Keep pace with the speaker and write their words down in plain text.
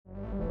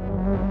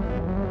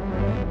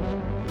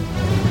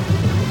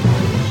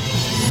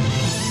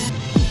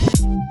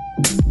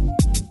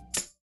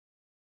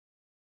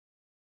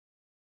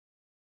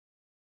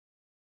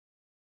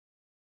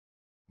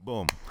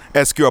Boom.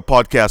 SQR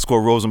podcast, Cole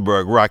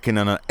Rosenberg, rocking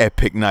on an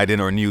epic night in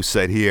our new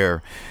set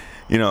here.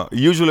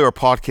 Usually our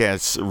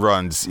podcast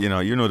runs,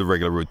 the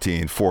regular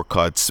routine, four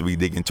cuts, we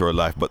dig into our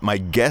life. But my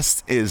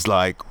guest is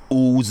like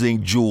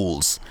oozing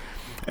jewels.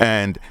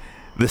 And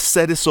the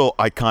set is so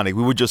iconic.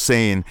 We were just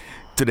saying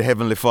to the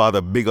Heavenly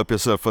Father, big up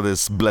yourself for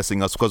this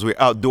blessing us because we're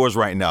outdoors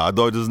right now.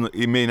 Although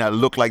it may not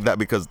look like that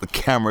because the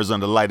cameras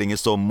and the lighting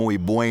is so muy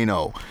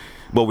bueno.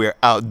 But we're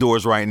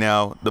outdoors right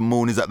now. The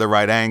moon is at the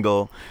right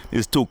angle.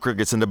 There's two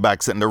crickets in the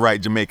back setting the right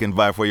Jamaican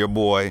vibe for your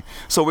boy.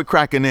 So we're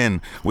cracking in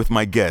with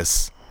my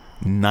guests.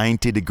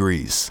 90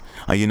 degrees.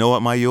 And you know what,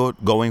 my youth?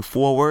 Going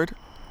forward,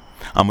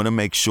 I'm going to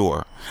make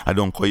sure I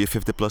don't call you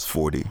 50 plus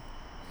 40.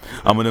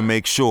 I'm going to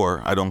make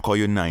sure I don't call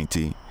you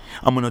 90.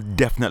 I'm going to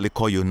definitely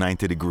call you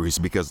 90 degrees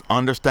because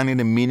understanding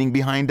the meaning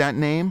behind that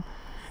name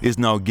is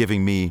now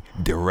giving me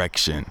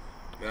direction.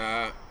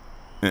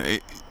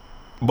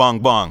 Bong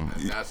bong.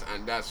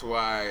 And that's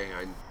why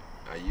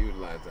I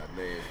utilize that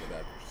name for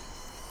that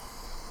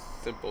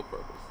simple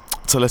purpose.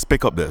 So let's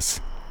pick up this.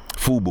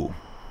 Fubu.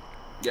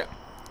 Yeah.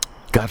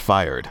 Got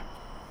fired.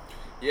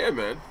 Yeah,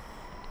 man.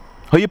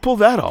 How you pull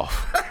that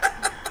off?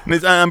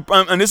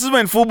 And this is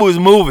when Fubu is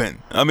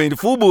moving. I mean,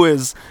 Fubu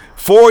is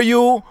for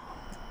you,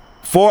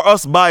 for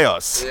us, by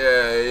us.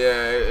 Yeah.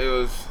 It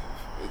was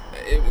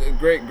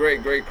great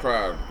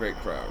crowd. Great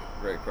crowd.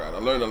 I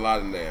learned a lot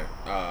in there.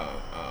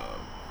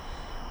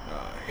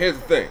 Here's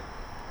the thing.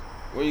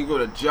 When you go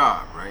to a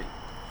job, right?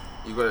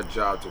 You go to a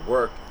job to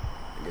work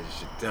and get your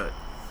shit done.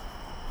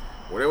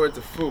 When I went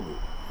to Fubu,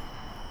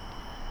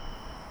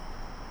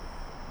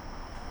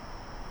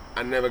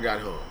 I never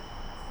got home.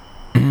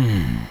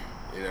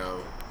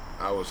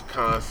 I was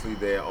constantly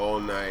there all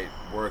night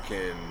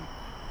working,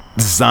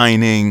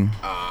 designing,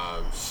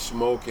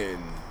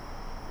 smoking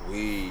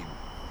weed.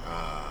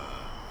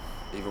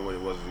 Even when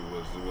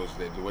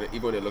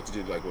even when they looked at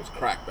you like it was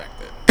crack back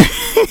then.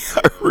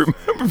 I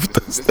remember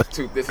this is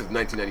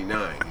 1999. You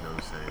know what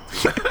I'm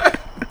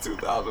saying?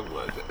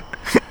 2001.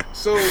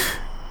 So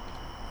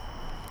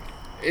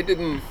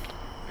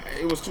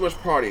it was too much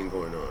partying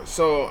going on.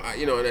 So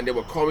and then they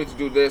would call me to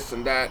do this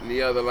and that and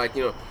the other.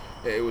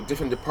 It was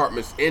different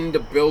departments in the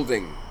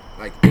building.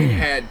 Like they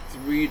had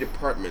 3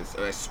 departments,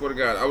 and I swear to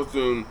God, I was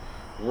doing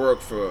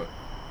work for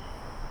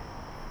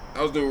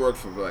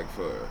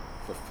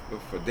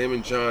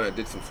Damon John. I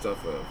did some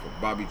stuff for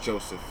Bobby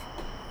Joseph.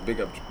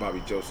 Big up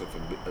Bobby Joseph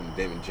and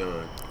Damon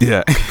John.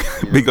 Yeah,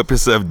 big up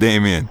yourself,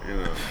 Damien.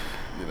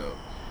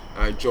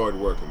 I enjoyed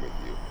working with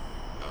you.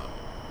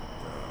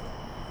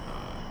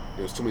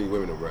 There was too many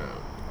women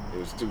around. There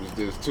was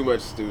too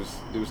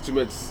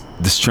much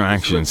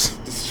distractions.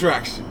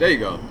 Distraction. There you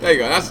go.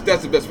 That's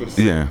the best way to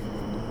say it. Yeah.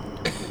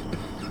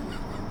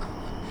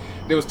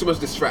 There was too much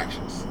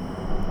distractions.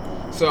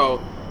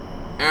 So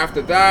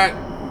after that,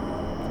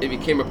 it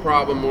became a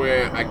problem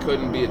where I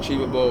couldn't be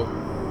achievable.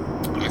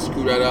 I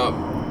screwed that up.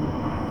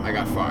 I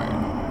got fired.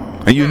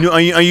 And you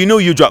knew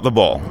you dropped the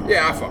ball.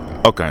 Yeah, I fucked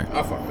up. Okay.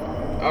 I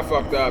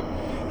fucked up.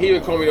 He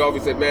even called me to the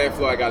office and said, "Man,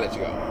 Flo, I gotta let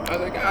you go." I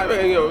was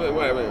like,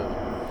 whatever.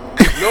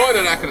 Knowing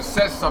that I could have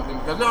said something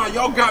because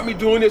y'all got me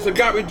doing this and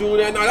got me doing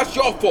that. No, that's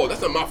your fault.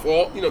 That's not my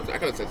fault. I could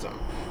have said something,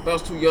 but I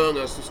was too young.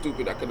 I was too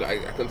stupid. I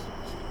couldn't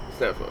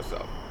stand for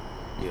myself.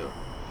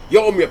 You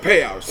owe me a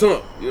payout or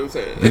something. You know what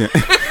I'm saying? Yeah.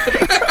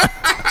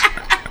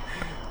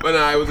 But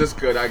it was just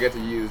good. I get to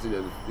use,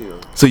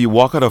 So you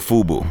walk out of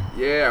Fubu.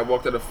 Yeah, I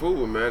walked out of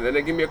Fubu, man. And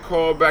they give me a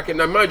call back. And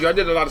now, mind you, I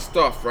did a lot of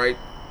stuff, right?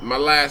 My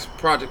last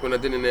project when I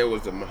did in there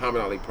was the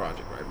Muhammad Ali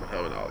project, right?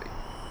 Muhammad Ali.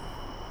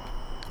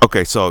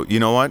 Okay, so you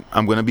know what?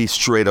 I'm going to be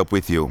straight up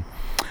with you.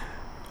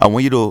 I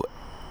want you to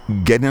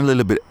explain a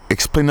little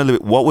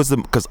bit, what was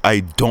because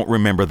I don't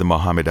remember the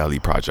Muhammad Ali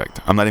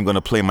project. I'm not even going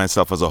to play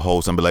myself as a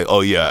host and be like,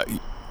 oh yeah.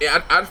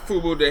 Yeah, at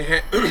Fubu, they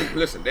had,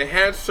 they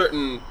had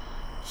certain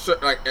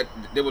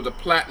there was a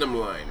platinum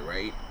line,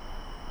 right?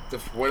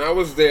 When I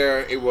was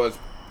there, it was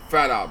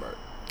Fat Albert.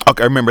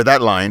 Okay, I remember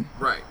that line.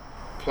 Right,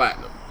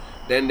 platinum.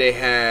 Then they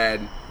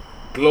had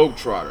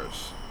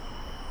Globetrotters.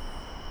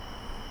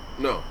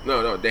 No,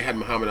 they had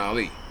Muhammad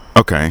Ali.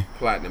 Okay.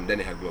 Platinum, then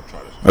they had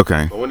Globetrotters.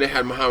 Okay. But when they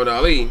had Muhammad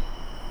Ali,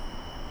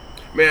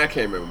 man, I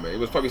can't remember, man. It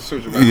was probably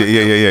Susan.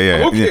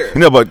 Yeah. Who cares?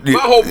 No, but my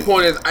whole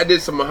point is I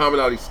did some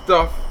Muhammad Ali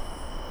stuff,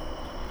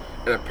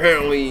 and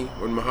apparently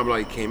when Muhammad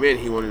Ali came in,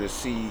 he wanted to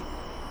see.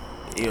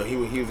 He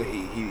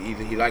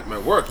liked my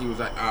work. He was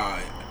like,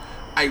 I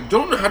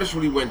don't know how this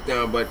really went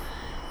down, but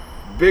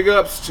big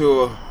ups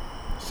to,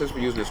 since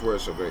we're using this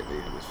word so greatly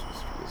in this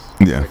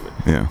segment.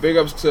 Yeah. Big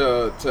ups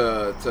to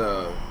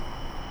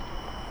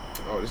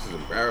oh, this is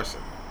embarrassing.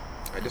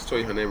 I just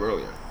told you her name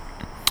earlier.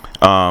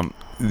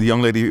 The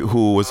young lady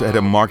who was head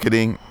of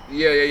marketing.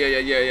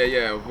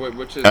 Yeah.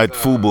 Which is at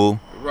Fubu.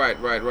 Right.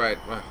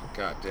 Oh,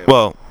 God damn.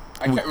 Well,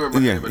 I can't remember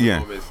the name of the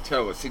moment. It's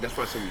terrible. See, that's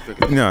why I said we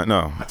drinking.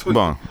 No.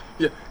 Bon.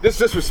 Yeah, this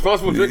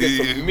responsible drinking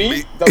from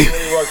me doesn't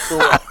really work too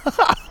well. You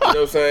know what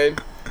I'm saying?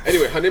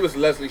 Anyway, her name is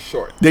Leslie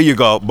Short. There you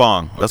go,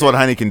 bong. That's what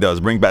Heineken does.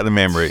 Bring back the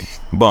memory.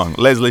 Bong.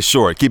 Leslie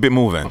Short. Keep it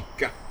moving. Oh,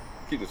 God.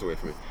 Keep this away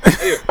from me.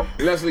 Anyway,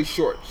 Leslie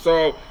Short.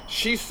 So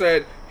She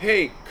said,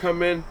 "Hey,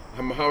 come in.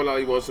 Muhammad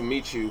Ali wants to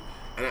meet you."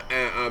 And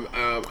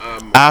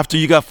After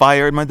you got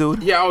fired, my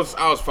dude? yeah, I was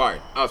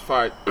fired. I was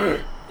fired.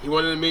 He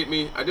wanted to meet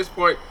me at this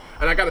point,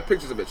 and I got the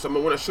pictures of it. So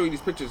when I show you these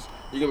pictures,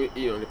 you're gonna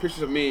be, the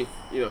pictures of me.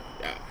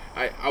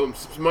 I'm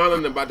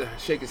smiling, about to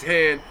shake his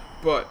hand,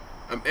 but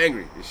I'm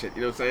angry and shit.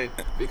 You know what I'm saying?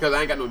 Because I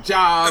ain't got no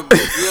job. You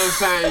know what I'm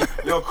saying?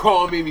 Y'all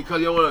call me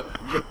because y'all wanna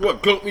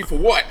gloat me for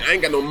what? I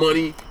ain't got no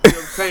money. You know what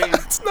I'm saying?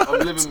 I'm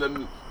living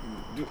the.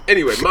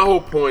 Anyway, my whole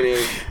point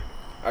is,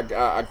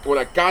 when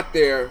I got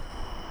there,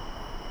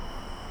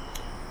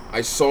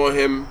 I saw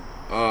him,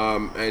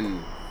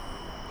 and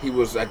he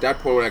was at that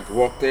point when I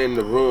walked in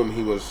the room.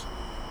 He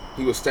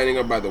was standing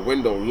up by the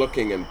window,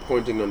 looking and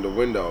pointing on the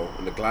window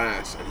in the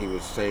glass, and he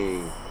was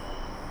saying,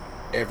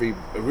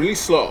 really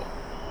slow.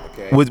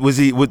 Okay.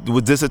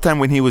 Was this a time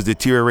when he was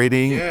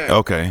deteriorating? Yeah.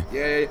 Okay.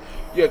 Yeah.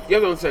 You have to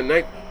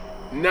understand,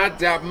 not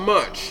that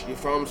much. You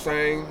feel what I'm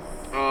saying?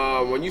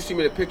 When you see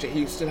me in the picture,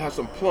 he still has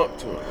some plump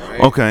to him, right?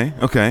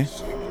 Okay.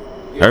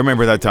 I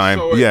remember that time.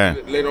 Yeah.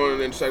 Later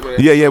on in the segment.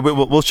 Yeah.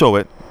 We'll show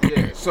it.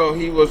 Yeah. So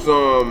he was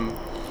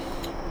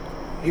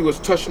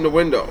touching the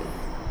window,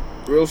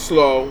 real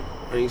slow,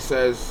 and he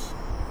says,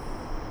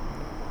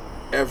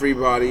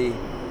 "Everybody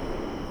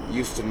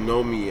used to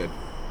know me at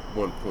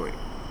one point."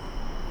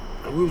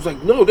 And we was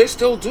like, "No, they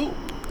still do.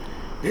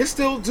 They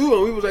still do."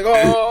 And we was like,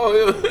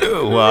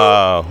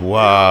 "Oh."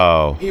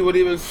 Wow. He would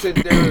even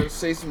sit down and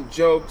say some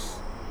jokes.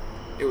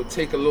 It would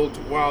take a little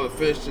while to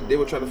finish it. They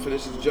would try to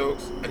finish his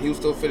jokes, and he would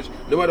still finish.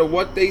 No matter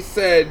what they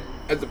said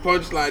as the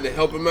punchline to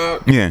help him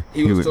out,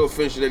 he would still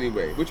finish it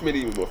anyway, which made it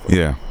even more fun.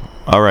 Yeah.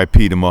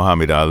 R.I.P. to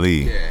Muhammad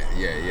Ali.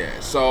 Yeah.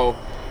 So,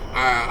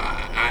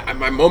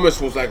 my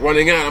moments was like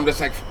running out. I'm just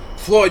like,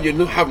 Floyd, you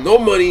have no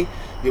money.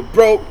 You're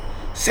broke.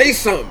 Say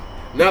something.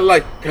 Not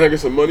like, can I get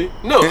some money?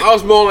 No, I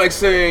was more like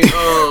saying,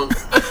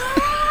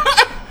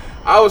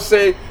 I was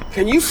saying,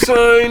 can you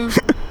sign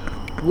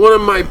one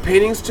of my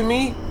paintings to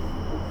me?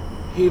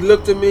 He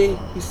looked at me.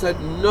 He said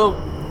no,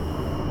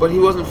 but he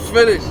wasn't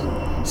finished.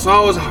 So I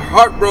was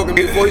heartbroken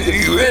before he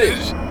could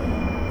finish.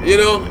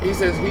 He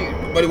says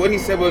but what he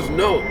said was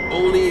no,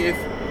 only if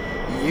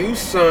you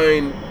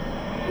sign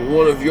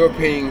one of your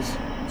paintings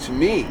to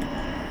me.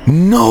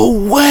 No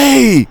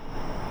way.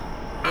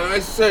 And I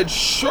said,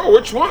 sure,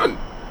 which one?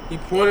 He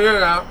pointed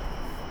it out.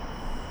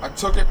 I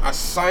took it. I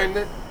signed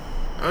it.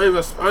 I don't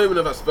even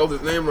know if I spelled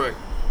his name right,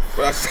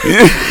 but I signed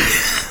it.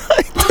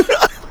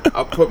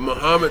 I put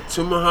Muhammad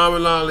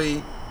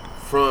Ali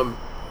from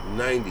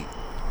 90.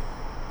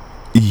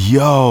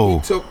 Yo.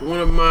 He took one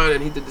of mine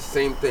and he did the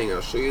same thing. I'll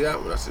show you that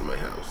when that's in my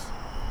house.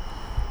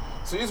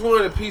 So he's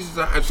one of the pieces.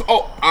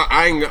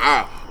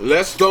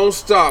 Let's don't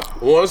stop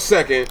 1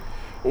 second.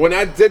 When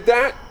I did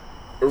that,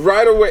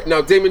 right away.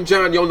 Now, Damon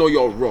John, y'all know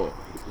you're wrong.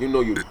 You know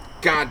you're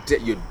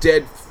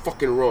dead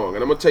fucking wrong.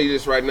 And I'm gonna tell you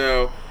this right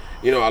now.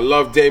 I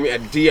love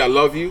Damon. D, I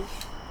love you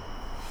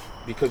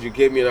because you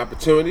gave me an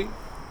opportunity,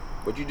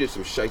 but you did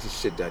some shitey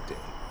shit that day,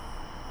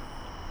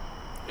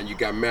 and you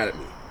got mad at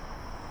me.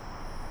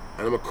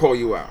 And I'm gonna call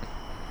you out.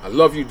 I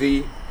love you,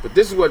 D, but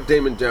this is what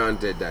Damon John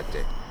did that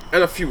day,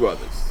 and a few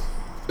others.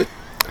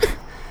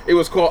 It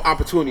was called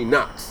Opportunity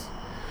Knocks.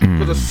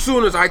 Because as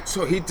soon as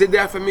he did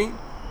that for me,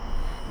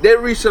 they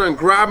reached out and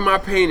grabbed my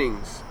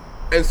paintings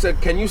and said,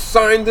 "Can you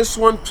sign this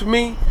one to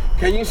me?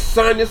 Can you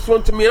sign this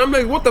one to me?" And I'm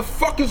like, "What the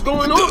fuck is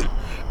going on?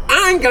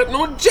 I ain't got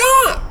no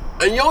job,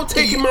 and y'all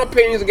taking my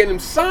paintings and getting them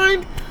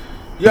signed,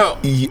 yo."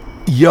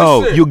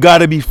 Listen, you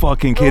gotta be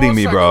fucking kidding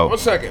me, bro. 1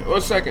 second.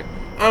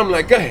 I'm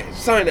like, go ahead,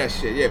 sign that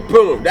shit. Yeah,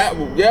 boom.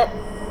 Yep.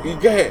 You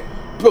go ahead.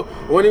 Boom.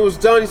 When it was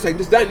done, he's like,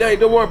 that night,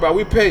 don't worry about it.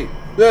 We paid.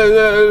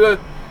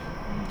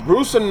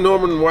 Bruce and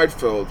Norman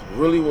Whitefield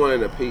really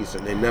wanted a piece,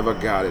 and they never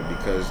got it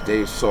because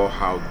they saw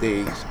how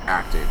they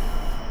acted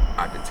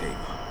at the table.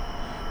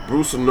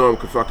 Bruce and Norm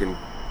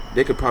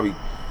they could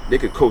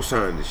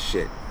co-sign this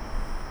shit.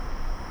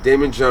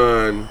 Damon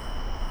John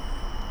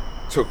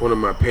took one of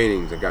my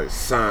paintings and got it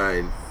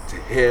signed to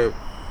him.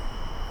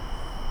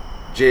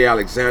 Jay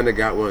Alexander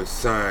got one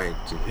signed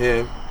to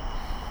him.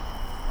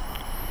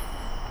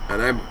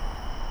 And I'm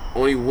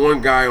only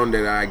one guy on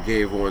there that I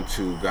gave one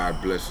to, God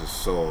bless his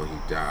soul, and he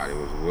died. It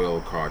was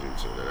Will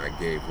Cardington, and I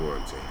gave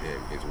one to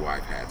him. His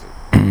wife had it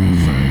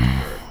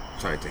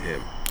signed to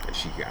him, and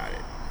she got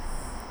it.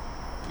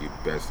 You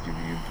best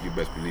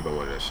believe I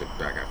wanted that shit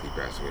back after he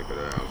passed away, but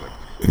then I was like,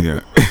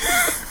 yeah.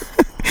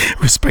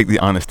 Respect the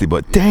honesty,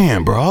 but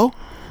damn, bro.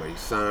 But he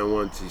signed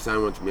one to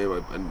me,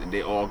 and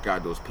they all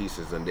got those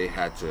pieces, and they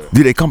had to.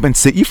 Did they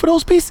compensate you for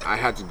those pieces? I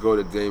had to go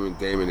to Damon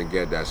and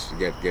get that.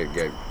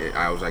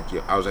 I was like,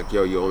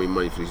 yo, you owe me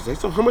money for these. He said,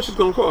 so how much is it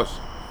gonna cost?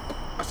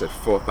 I said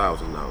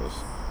 $4,000.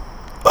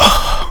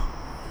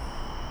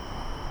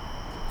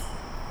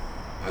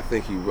 I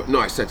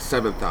said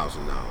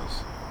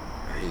 $7,000.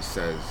 And he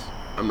says,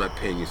 I'm not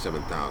paying you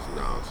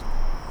 $7,000.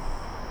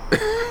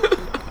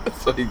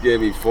 So he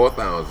gave me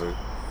 $4,000,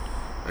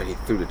 and he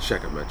threw the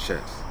check at my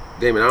chest.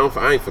 Damon,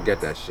 I ain't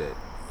forget that shit.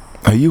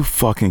 Are you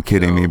fucking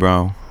kidding me,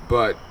 bro?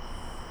 But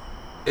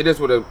it is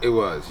what it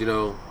was,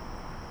 You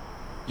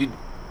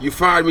You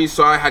fired me,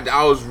 so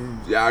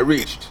I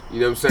reached.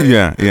 You know what I'm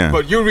saying? Yeah.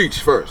 But you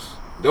reached first.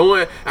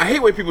 I hate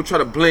when people try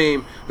to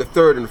blame the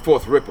third and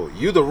fourth ripple.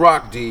 You the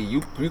rock, D.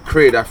 You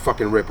created that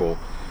fucking ripple.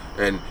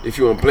 And if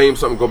you want to blame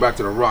something, go back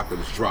to the rock that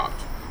was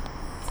dropped.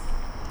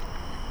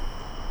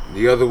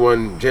 The other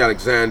one, Jay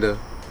Alexander,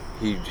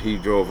 he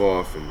drove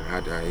off, and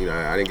I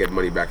didn't get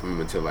money back from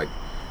him until like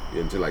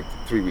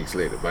 3 weeks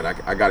later. But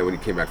I got it when he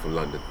came back from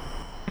London.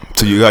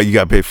 So you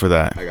got paid for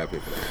that? I got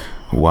paid for that.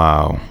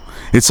 Wow,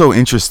 it's so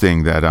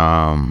interesting that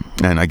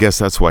and I guess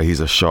that's why he's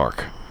a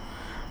shark.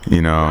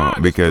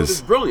 Because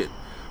it's brilliant.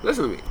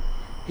 Listen to me.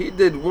 He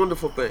did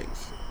wonderful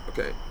things.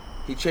 Okay,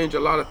 he changed a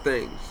lot of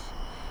things.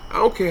 I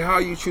don't care how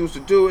you choose to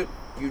do it.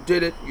 You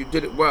did it. You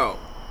did it well.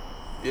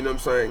 You know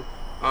what I'm saying?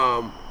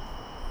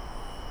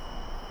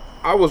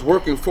 I was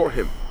working for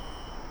him.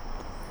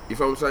 You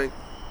feel what I'm saying?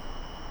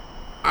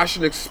 I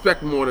should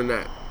expect more than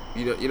that.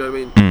 You know what I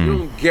mean? You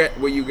don't get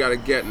where you gotta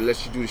get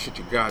unless you do the shit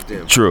you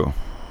goddamn. True.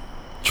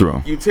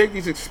 You take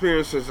these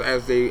experiences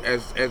as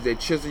they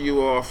chisel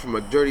you off from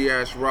a dirty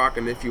ass rock,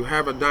 and if you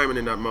have a diamond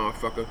in that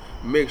motherfucker,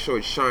 make sure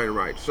it shine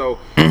right. So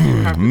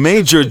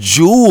major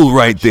jewel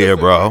right there,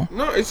 bro.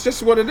 No, it's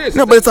just what it is.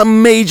 No, but it's a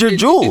major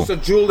jewel. It's a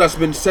jewel that's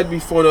been said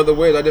before in other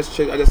ways. I just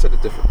said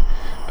it different.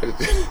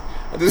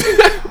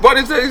 But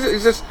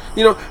it's just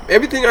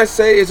everything I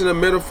say is in a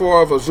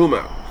metaphor of a zoom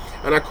out.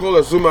 And I call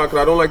it zoom out because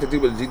I don't like to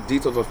deal with the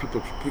details of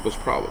people's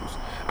problems.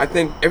 I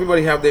think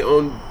everybody have their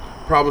own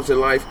problems in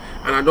life,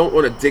 and I don't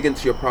want to dig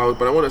into your problems,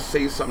 but I want to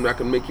say something that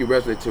can make you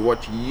resonate to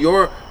what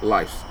your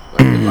life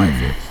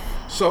is.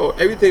 So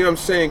everything I'm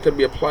saying could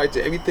be applied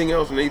to everything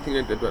else and anything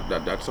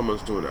that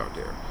someone's doing out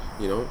there.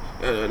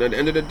 And at the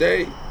end of the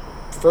day,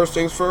 first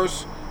things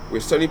first, we're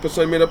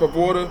 70% made up of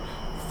water.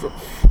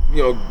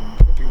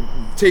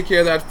 Take care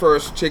of that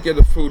first. Take care of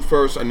the food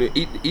first, and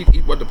eat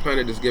what the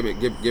planet is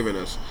giving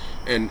us.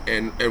 And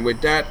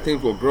with that,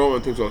 things will grow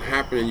and things will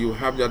happen, and you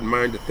have that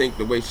mind to think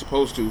the way it's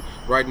supposed to.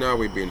 Right now,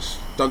 we're being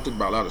stunted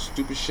by a lot of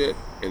stupid shit,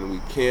 and we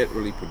can't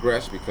really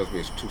progress because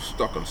we're too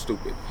stuck on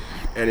stupid.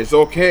 And it's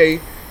okay,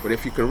 but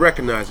if you can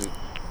recognize it,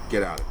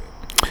 get out of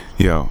it.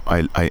 Yo,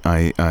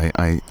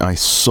 I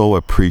so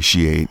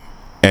appreciate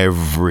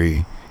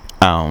every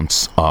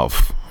ounce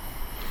of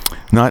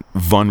not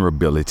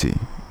vulnerability,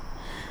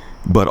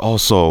 but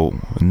also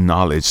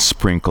knowledge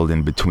sprinkled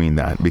in between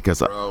that,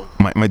 because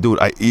my dude,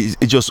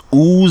 it just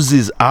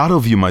oozes out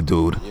of you, my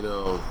dude.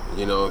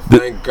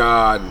 Thank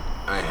God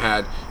I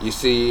had, you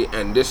see,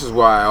 and this is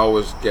why I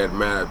always get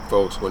mad at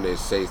folks when they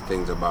say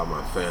things about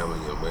my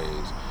family and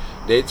ways.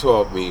 They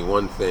taught me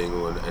one thing,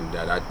 and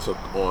that I took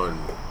on,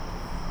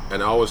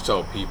 and I always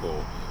tell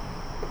people,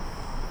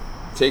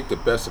 take the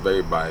best of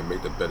everybody and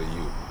make the better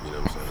you. You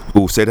know what I'm saying?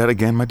 Ooh, say that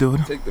again, my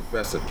dude. Take the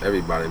best of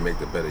everybody and make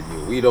the better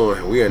you.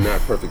 We are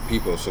not perfect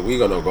people, so we're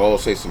gonna go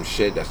say some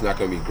shit that's not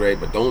gonna be great,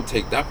 but don't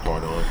take that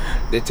part on.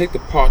 They take the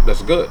part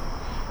that's good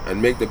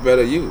and make the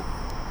better you.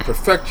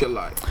 Perfect your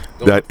life.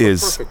 That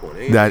is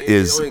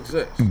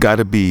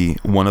gotta be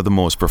one of the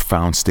most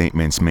profound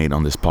statements made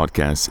on this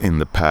podcast in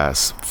the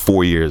past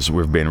 4 years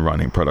we've been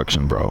running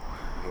production, bro.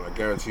 I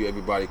guarantee you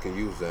everybody can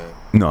use that.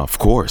 No, of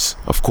course.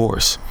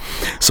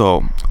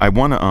 So I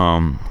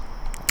wanna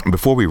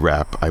before we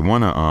wrap, I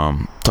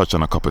wanna touch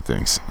on a couple of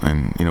things,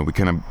 and we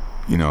kind of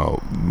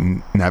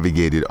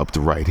navigated up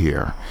to right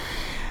here.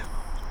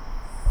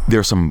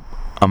 There's some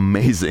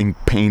amazing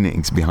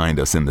paintings behind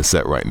us in the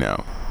set right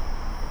now.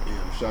 Yeah,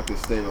 I'm shocked they're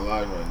staying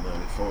alive right now.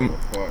 They're falling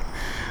apart.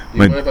 Do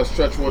you mind if I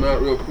stretch one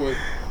out real quick?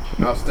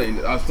 I'll stay.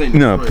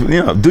 No,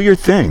 do your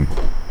thing.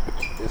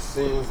 It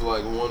seems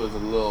like one is a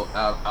little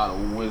out of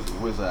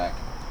Wizak.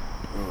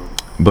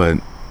 But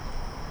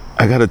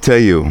I gotta tell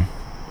you,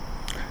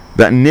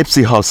 that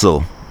Nipsey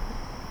Hussle.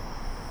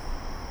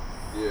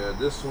 Yeah,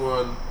 this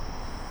one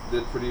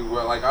did pretty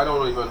well. Like, I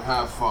don't even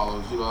have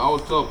followers. I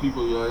always tell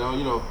people,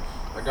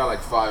 I got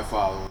like 5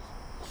 followers.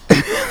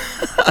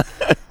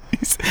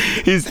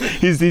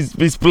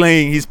 he's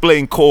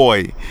playing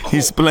coy.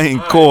 He's playing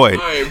coy.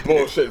 I ain't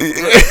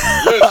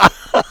bullshitting.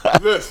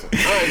 Listen,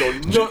 I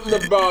know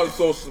nothing about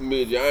social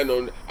media.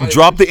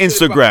 Drop the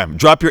Instagram.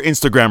 Drop your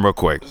Instagram real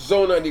quick.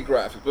 Zone 90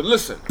 Graphics. But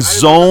listen.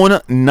 Zone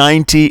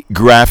 90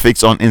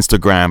 Graphics on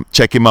Instagram.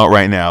 Check him out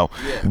right now.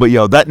 Yeah. But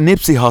yo, that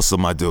Nipsey Hussle,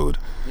 my dude.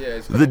 Yeah,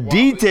 it's the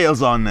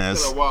details on this.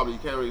 It's kind of wobbly. You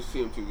can't really see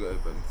him too good.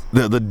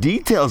 But the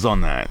details on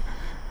that.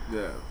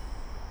 Yeah.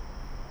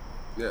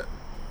 Yeah.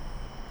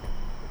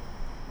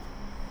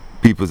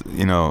 People,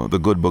 the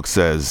good book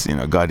says,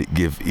 God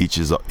give each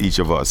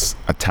of us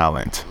a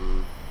talent.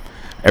 Mm-hmm.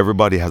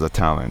 Everybody has a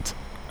talent.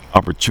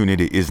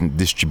 Opportunity isn't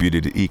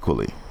distributed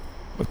equally,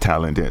 but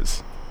talent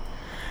is.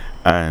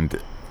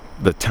 And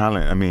the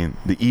talent,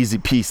 the easy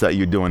piece that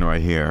you're doing right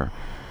here.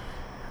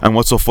 And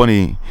what's so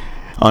funny,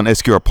 on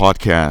SQR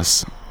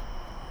Podcast,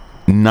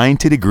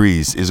 90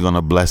 Degrees is going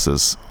to bless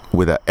us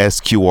with a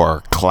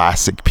SQR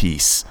classic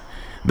piece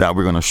that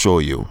we're going to show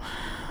you.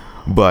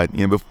 But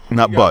he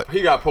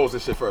got to post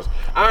this shit first.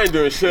 I ain't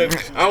doing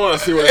shit. I want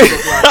to see what it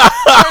looks like.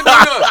 I ain't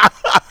doing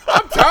nothing.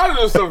 I'm tired of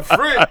doing some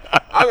free.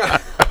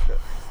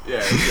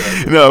 Yeah.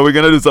 No, we're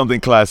gonna do something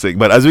classic.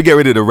 But as we get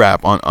ready to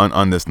wrap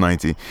on this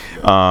 90,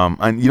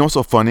 and you know what's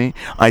so funny?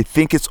 I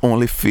think it's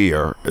only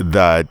fair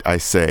that I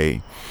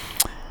say,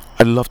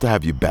 I'd love to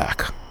have you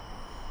back.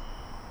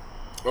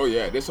 Oh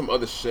yeah, there's some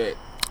other shit.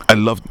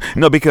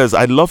 Because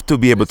I'd love to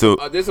be able to.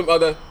 There's some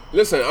other.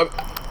 Listen,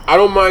 I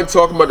don't mind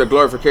talking about the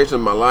glorification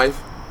of my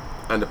life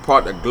and the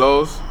part that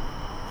glows.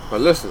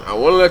 But listen, I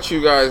want to let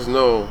you guys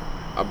know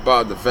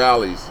about the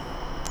valleys.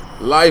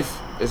 Life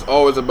is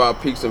always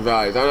about peaks and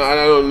valleys. I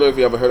don't know if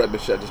you ever heard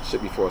that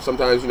shit before.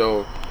 Sometimes,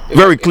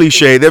 Very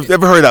cliche. They've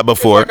never heard that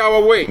before. It's like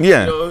our weight.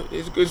 Yeah.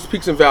 It's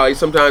peaks and valleys.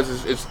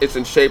 Sometimes it's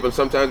in shape, and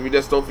sometimes we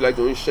just don't feel like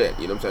doing shit.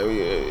 You know what I'm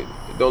saying?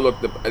 We don't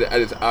look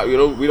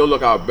we don't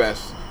look our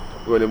best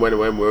when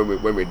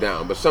we're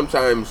down. But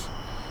sometimes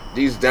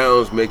these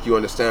downs make you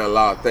understand a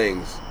lot of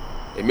things.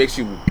 It makes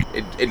you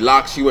it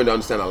locks you in to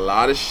understand a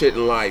lot of shit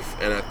in life.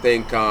 And I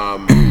think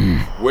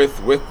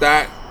with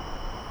that,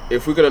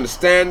 if we could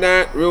understand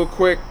that real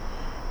quick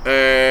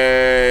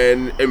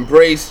and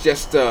embrace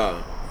just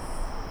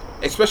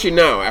especially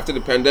now after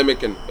the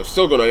pandemic, and it's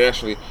still going on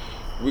actually,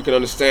 we can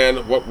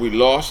understand what we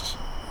lost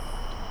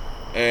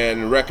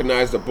and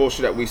recognize the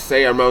bullshit that we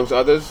say amongst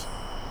others.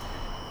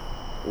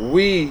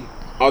 We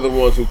are the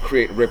ones who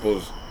create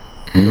ripples.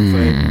 You know what I'm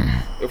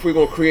saying? If we're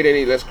going to create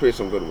any, let's create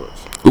some good ones.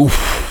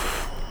 Oof.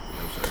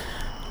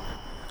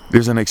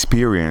 There's an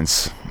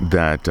experience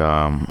that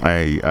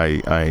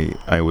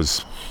I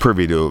was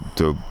privy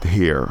to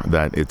hear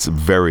that it's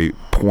very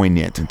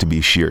poignant and to be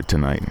shared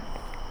tonight.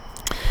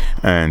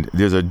 And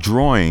there's a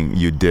drawing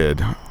you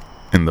did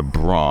in the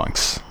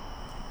Bronx.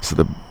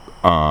 So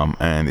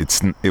and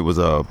it was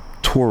a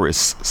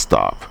tourist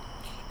stop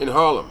in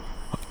Harlem.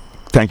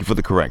 Thank you for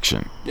the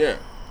correction. Yeah.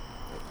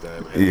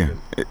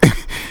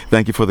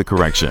 Thank you for the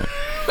correction.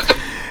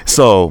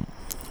 So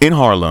in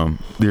Harlem,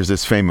 there's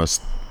this famous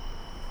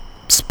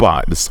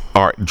spot, this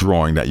art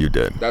drawing that you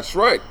did. That's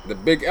right, the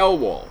Big L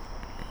wall.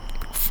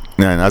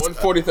 And that's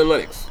 140th and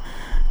Lenox.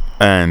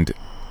 And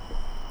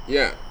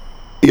yeah.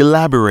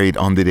 Elaborate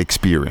on the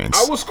experience.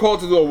 I was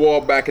called to do a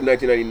wall back in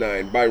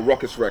 1999 by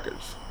Ruckus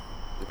Records.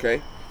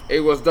 Okay,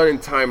 it was done in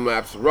time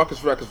lapse.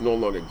 Ruckus Records no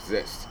longer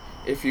exists.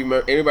 If you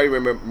anybody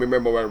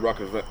remember what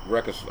Ruckus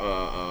Records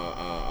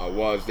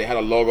was, they had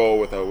a logo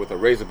with a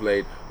razor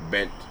blade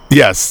bent.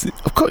 Yes,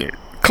 of course,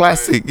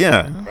 classic. Right.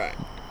 Yeah. Right.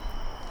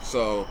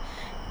 So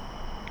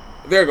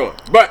they're gone.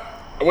 But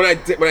when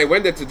I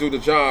went there to do the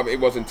job, it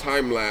was in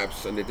time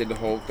lapse, and they did the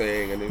whole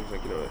thing, and it was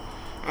like,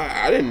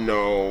 I didn't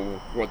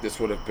know what this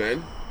would have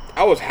been.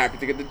 I was happy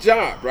to get the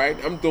job, right?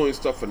 I'm doing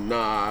stuff for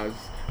Nas.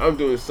 I'm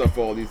doing stuff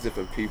for all these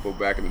different people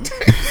back in the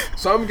day.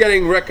 So I'm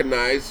getting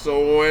recognized.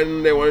 So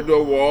when they want to do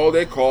a wall,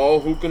 they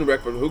call who can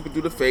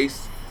do the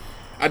face.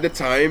 At the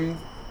time,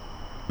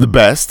 the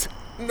best.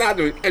 Not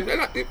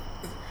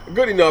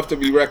good enough to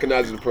be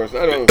recognized as a person.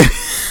 I don't.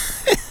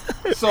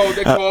 So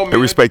they called me. I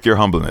respect your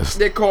humbleness.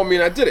 They called me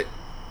and I did it.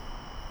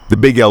 The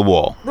Big L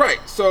wall. Right.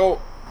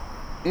 So,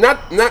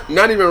 not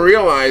even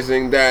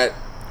realizing that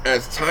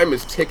as time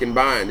is ticking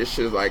by and this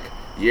shit is like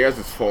years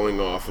is falling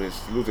off and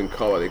it's losing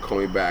color. They call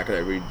me back and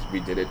I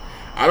redid it.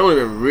 I don't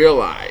even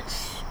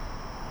realize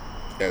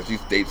as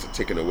these dates are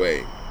ticking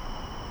away.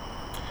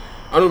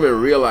 I don't even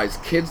realize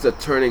kids are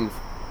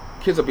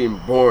being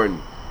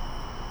born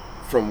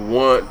from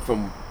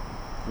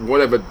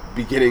whatever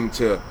beginning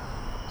to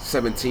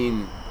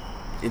 17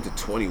 into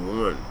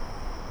 21,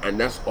 and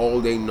that's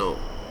all they know.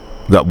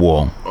 That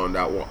wall. On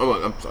that wall.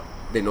 I'm sorry.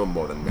 They know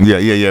more than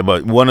that. Yeah.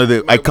 But one of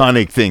the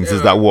iconic things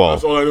is that wall.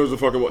 That's all I know is the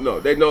fucking wall. No,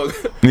 they know.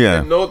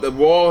 Yeah. They know the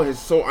wall is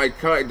so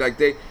iconic. Like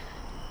they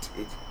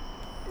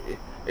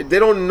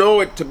don't know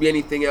it to be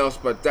anything else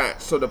but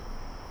that. So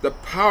the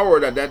power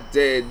that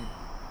did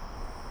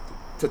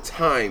to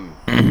time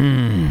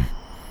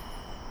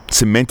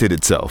cemented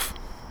itself.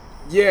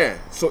 Yeah.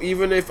 So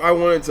even if I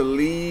wanted to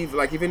leave,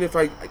 like even if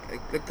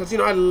because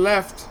I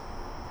left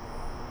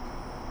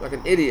like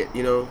an idiot,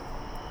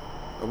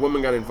 a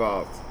woman got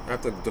involved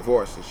after the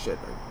divorce and shit.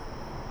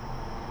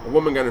 A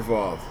woman got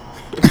involved.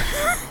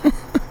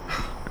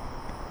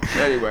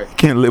 Anyway, you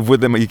can't live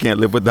with them, or you can't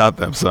live without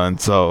them, son.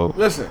 So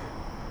listen.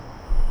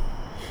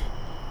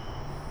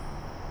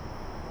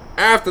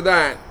 After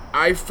that,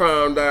 I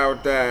found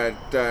out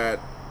that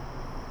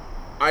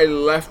I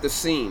left the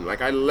scene.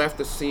 Like, I left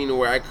the scene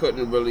where I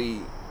couldn't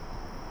really...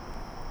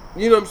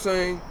 You know what I'm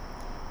saying?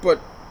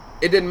 But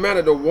it didn't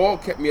matter. The wall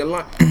kept me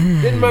alive.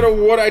 Didn't matter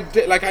what I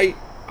did. Like,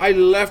 I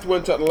left,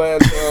 went to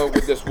Atlanta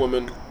with this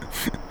woman.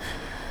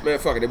 Man,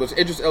 fuck it. It was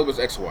Idris Elba's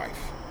ex-wife.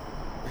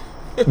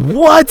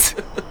 What?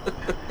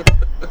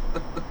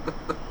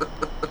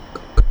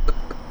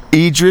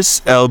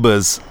 Idris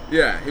Elba's...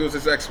 Yeah, he was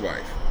his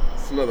ex-wife.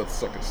 It's another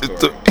fucking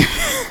story.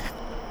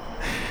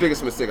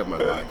 Biggest mistake of my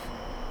life.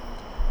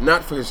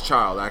 Not for his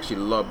child. I actually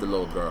loved the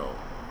little girl.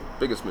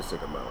 Biggest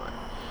mistake of my life.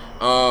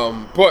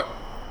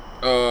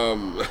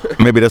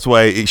 Maybe that's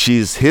why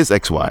she's his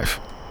ex-wife.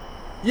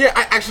 Yeah,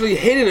 I actually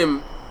hated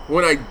him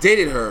when I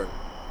dated her.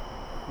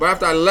 But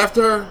after I left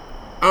her,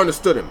 I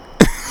understood him.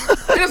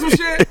 Ain't that some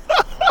shit?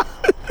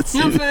 Yes. You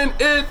know what I'm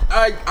saying?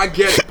 I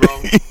get it,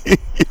 bro.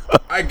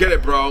 I get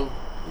it, bro.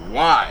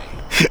 Why?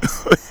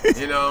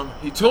 You know,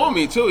 he told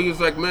me too. He was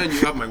like, man, you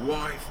have my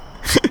wife,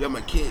 you have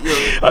my kid.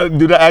 You know.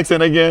 Do the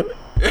accent again.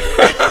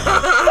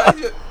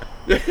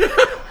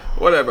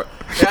 Whatever.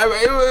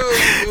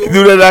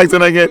 Do that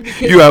accent again.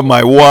 You have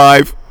my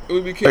wife.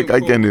 We became I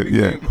cool. can do We it,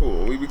 yeah. became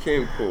cool. We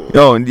became cool.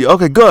 Oh,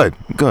 okay, good.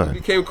 We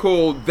became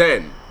cool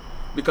then,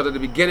 because at the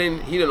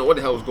beginning he didn't know what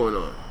the hell was going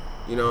on.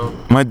 You know.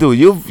 My dude,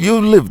 you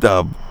lived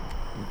up.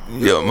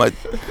 Yeah, my.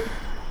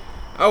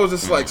 I was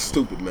just like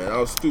stupid, man. I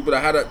was stupid.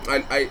 I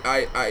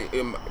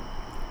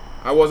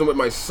wasn't with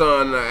my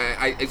son.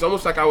 It's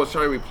almost like I was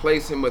trying to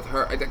replace him with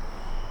her.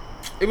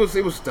 It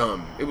was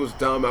dumb. It was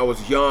dumb. I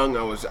was young.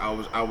 I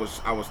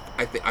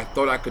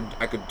thought I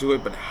could do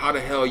it, but how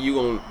the hell are you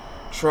gonna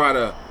try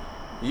to,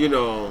 you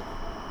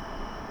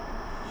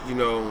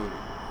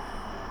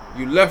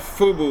left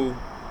FUBU,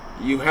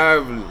 you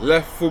have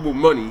left FUBU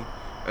money,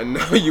 and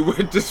now you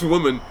with this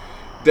woman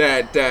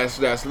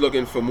that's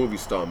looking for movie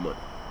star money.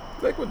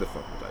 Like, what the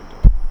fuck was I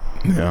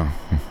doing? Yeah.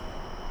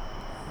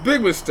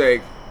 Big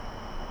mistake.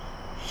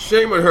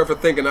 Shame on her for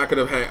thinking I could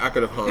have hung.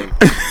 You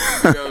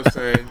know what I'm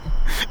saying?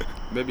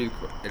 Maybe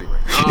anyway.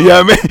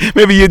 Yeah,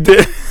 maybe you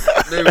did.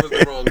 Maybe it was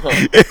the wrong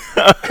hung.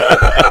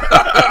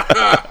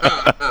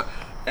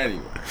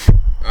 Anyway,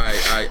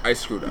 I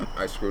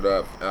screwed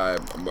up.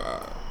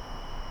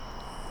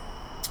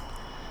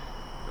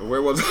 Where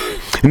was I?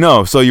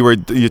 No, so you're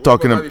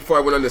talking about before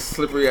I went on this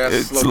slippery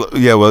ass slope.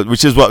 yeah, well,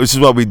 which is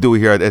what we do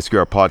here at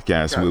SQR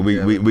Podcast.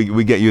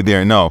 We get you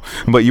there. No,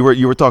 but you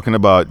were talking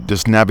about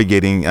just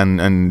navigating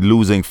and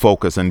losing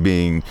focus and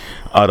being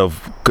out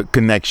of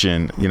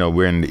connection. You know,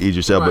 we're in the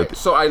Idris Elba. Right.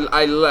 So I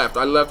left.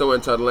 I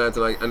went to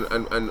Atlanta,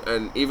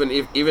 and even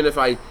if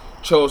I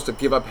chose to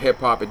give up hip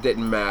hop, it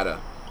didn't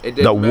matter. It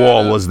didn't matter.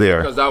 Wall was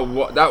there. Because that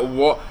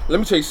wall. Let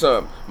me tell you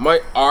something.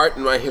 My art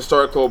and my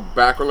historical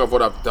background of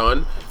what I've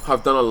done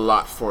have done a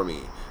lot for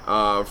me.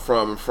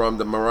 From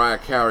the Mariah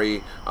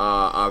Carey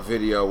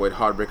video with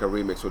Heartbreaker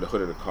remix with the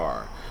hood of the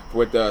car,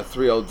 with the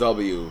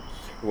 3LW,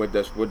 with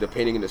the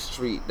painting in the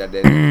street that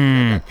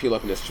peel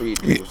up in the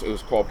street. It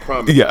was called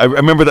Promise. Yeah, I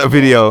remember that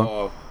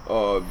video.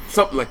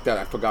 Something like that.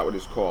 I forgot what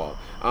it's called.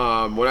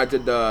 When I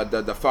did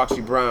the Foxy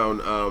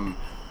Brown.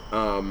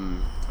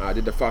 I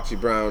did the Foxy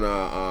Brown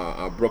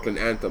Brooklyn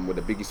anthem with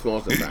the Biggie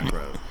Smalls in the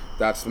background.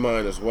 That's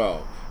mine as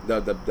well.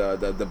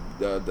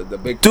 The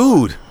big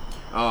dude.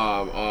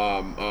 I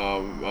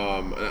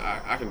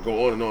can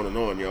go on and on and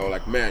on, yo.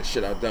 Like mad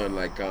shit I've done.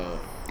 Like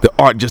the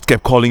art just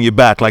kept calling you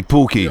back, like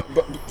Pookie. You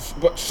know,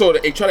 but so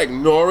they try to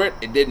ignore it.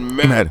 It didn't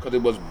matter because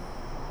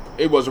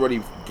it was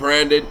already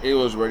branded. It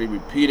was already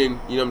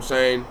repeating. You know what I'm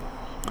saying?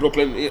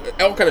 Brooklyn,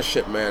 all kind of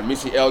shit, man.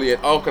 Missy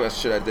Elliott, all kind of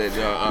shit I did.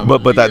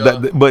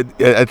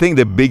 But I think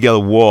the Big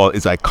L wall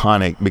is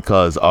iconic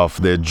because of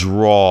the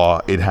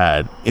draw it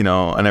had, you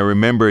know. And I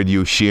remembered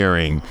you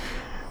sharing,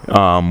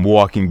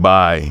 walking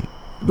by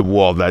the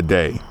wall that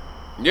day.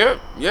 Yeah.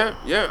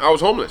 I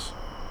was homeless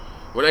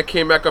when I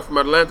came back up from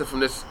Atlanta from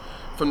this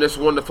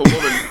wonderful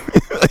woman.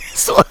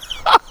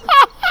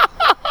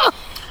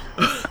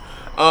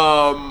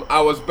 I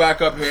was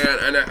back up here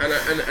and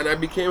I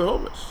became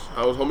homeless.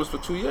 I was homeless for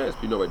 2 years.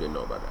 You know, I didn't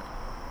know about that.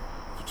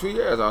 For 2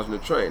 years, I was in the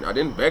train. I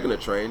didn't beg in the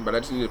train, but I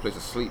just needed a place to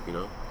sleep. You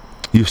know.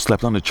 You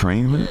slept on the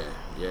train, man?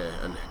 Yeah,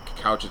 and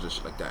couches and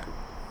shit like that.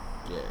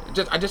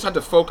 Yeah, I just had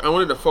to focus. I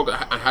wanted to focus.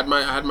 I had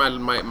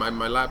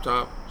my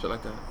laptop, shit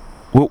like that.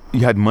 Well,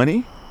 you had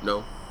money?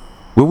 No.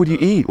 What would you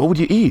eat?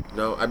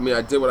 No, I mean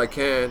I did what I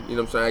can. You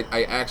know what I'm saying?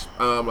 I asked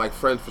like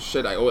friends for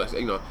shit. I owed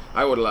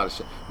a lot of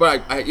shit.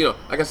 But I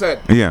like I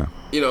said. Yeah.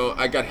 You know,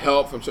 I got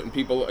help from certain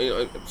people. You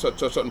know,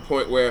 to a certain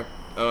point where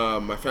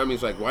my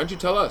family's like, why didn't you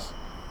tell us?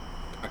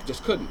 I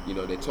just couldn't. You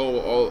know, they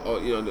told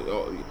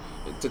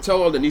to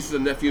tell all the nieces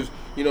and nephews.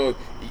 You know,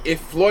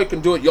 if Floyd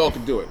can do it, y'all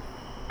can do it.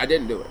 I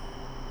didn't do it,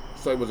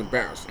 so it was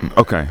embarrassing.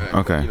 Okay.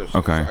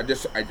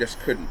 So I just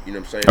couldn't. You know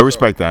what I'm saying? I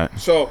respect that.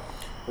 So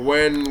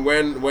when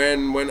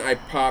I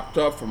popped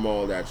up from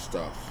all that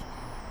stuff,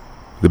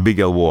 the Big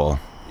L wall.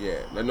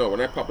 Yeah, no.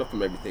 When I popped up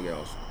from everything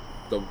else,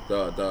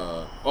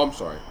 I'm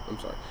sorry.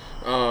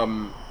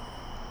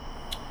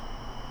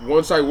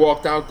 Once I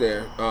walked out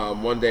there,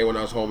 one day when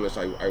I was homeless,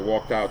 I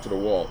walked out to the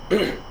wall,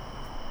 and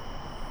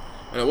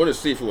I wanted to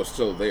see if it was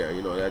still there.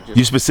 You know,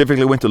 you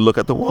specifically went to look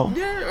at the wall?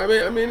 Yeah,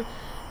 I mean,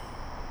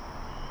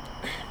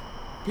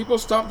 people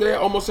stop there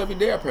almost every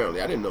day.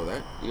 Apparently, I didn't know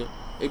that. You know,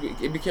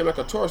 it became like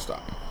a tourist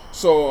stop.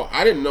 So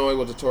I didn't know it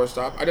was a tourist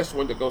stop. I just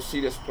wanted to go see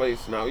this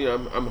place. Now, you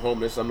know, I'm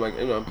homeless. I'm like,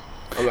 you know,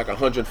 I'm like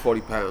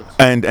 140 pounds.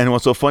 And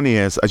what's so funny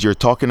is, as you're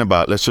talking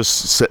about, let's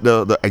just set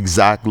the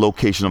exact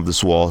location of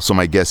this wall so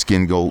my guests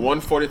can go.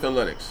 140th and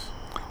Lenox.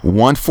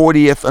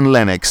 140th and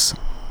Lenox,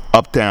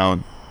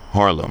 uptown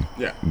Harlem.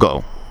 Yeah.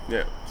 Go.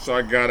 Yeah. So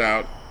I got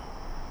out,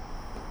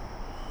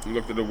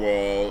 looked at the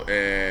wall,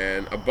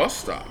 and a bus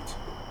stopped,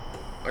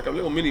 like a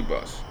little mini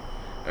bus.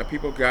 And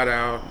people got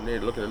out and they're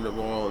looking at the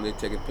wall and they're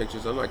taking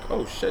pictures. I'm like,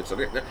 oh shit! So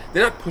they're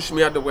not pushing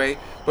me out the way,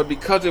 but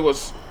because it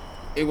was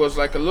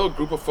like a little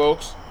group of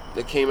folks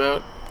that came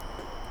out,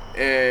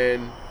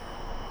 and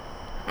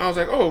I was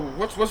like, oh,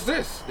 what's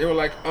this? They were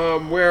like,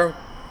 we're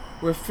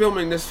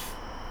filming this,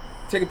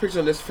 taking pictures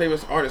on this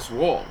famous artist's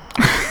wall.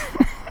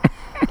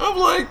 I'm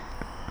like,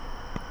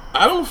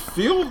 I don't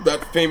feel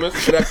that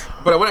famous,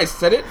 but when I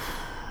said it,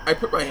 I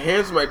put my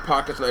hands in my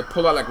pockets and I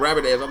pull out like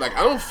rabbit ears. I'm like,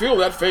 I don't feel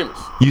that famous.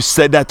 You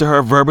said that to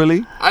her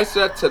verbally? I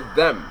said to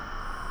them.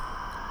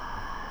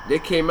 They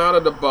came out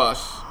of the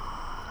bus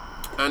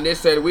and they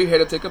said, we're here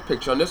to take a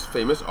picture on this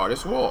famous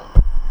artist's wall.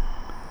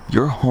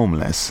 You're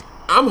homeless.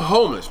 I'm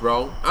homeless,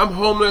 bro. I'm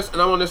homeless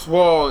and I'm on this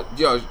wall.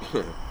 Yo.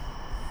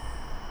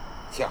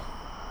 Yeah.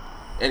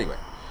 Anyway.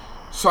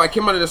 So I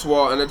came out of this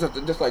wall and it's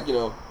just like,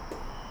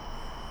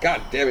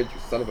 God damn it, you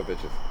son of a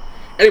bitches.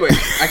 Anyway,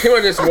 I came out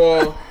of this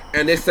wall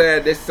and they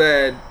said,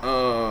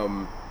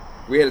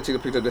 we had to take a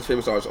picture of this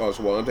famous artist's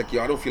wall. I'm like,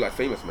 yo, I don't feel like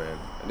famous, man.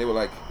 And they were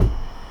like,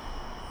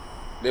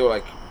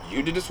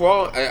 you did this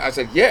wall? I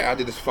said, yeah, I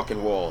did this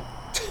fucking wall.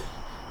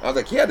 I was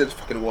like, yeah, I did this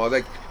fucking wall. I was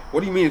like, what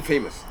do you mean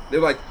famous? They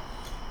were like,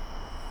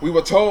 we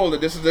were told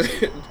that this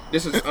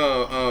is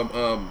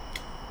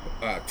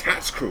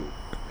Tats Crew.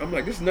 I'm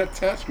like, this is not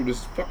Tats Crew. This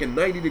is fucking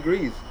 90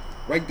 degrees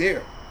right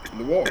there in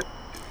the wall.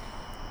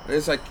 And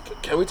it's like,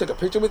 can we take a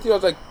picture with you? I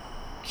was like,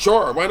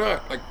 sure, why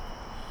not? Like,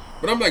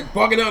 but I'm like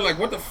bugging out, like,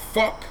 what the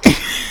fuck?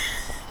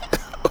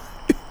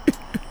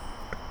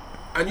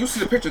 And you see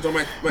the pictures on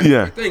my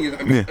thing.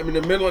 I'm in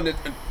the middle and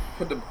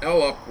put the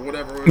L up or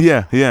whatever.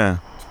 Yeah.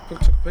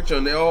 Took a picture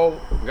and they all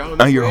got on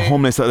their And you're way.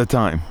 homeless at the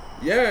time.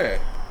 Yeah,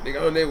 they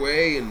got on their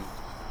way and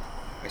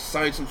I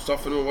signed some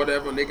stuff in or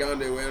whatever and they got on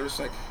their way. And it's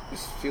like,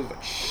 this feels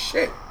like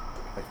shit.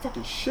 Like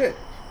fucking shit.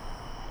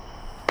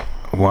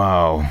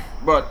 Wow.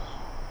 But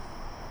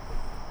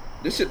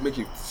this shit make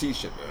you see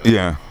shit, man.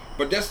 Yeah.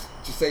 But just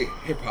to say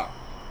hip hop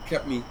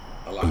kept me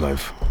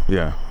alive.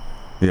 Yeah.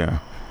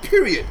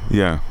 Period.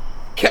 Yeah.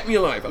 Kept me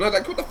alive. And I was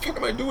like, what the fuck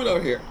am I doing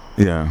out here?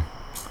 Yeah.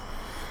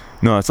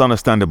 No, it's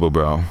understandable,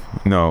 bro.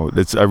 No,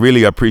 I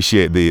really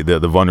appreciate the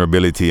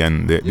vulnerability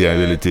and the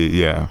ability.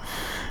 Yeah.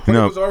 But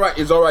it was all right.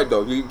 It's all right,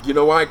 though. You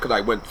know why? Because I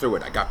went through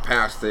it. I got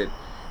past it.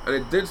 And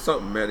it did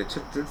something, man. It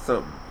just did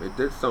something. It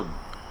did something.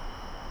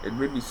 It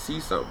made me see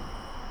something.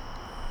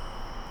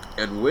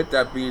 And with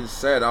that being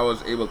said, I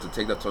was able to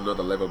take that to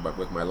another level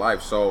with my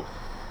life. So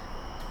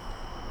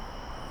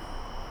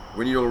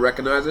when you don't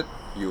recognize it,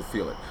 you'll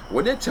feel it.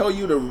 When they tell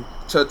you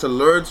to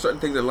learn certain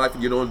things in life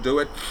and you don't do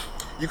it,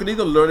 you can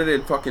either learn it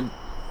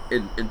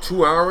in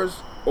 2 hours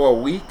or a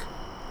week,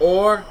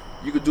 or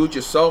you can do it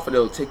yourself and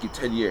it'll take you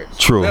 10 years.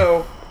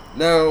 True.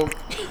 No.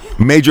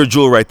 Major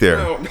jewel right there.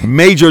 No.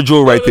 Major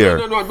jewel right there.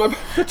 No.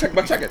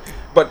 Check it.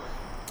 But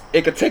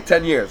it could take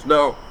 10 years.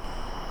 No.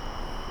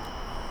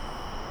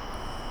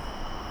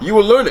 You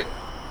will learn it.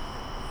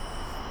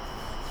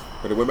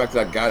 But it went back to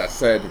that guy that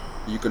said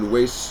you can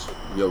waste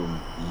your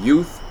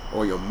youth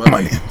or your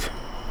money.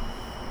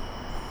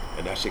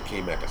 And that shit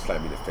came back and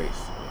slapped me in the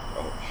face. I'm like,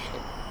 oh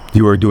shit.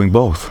 You were doing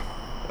both.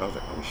 I was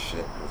like, oh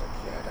shit. I was like,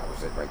 yeah, that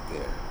was it right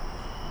there.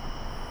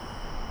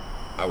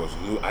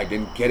 I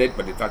didn't get it,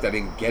 but the fact I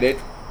didn't get it,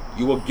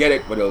 you will get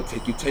it, but it'll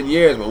take you 10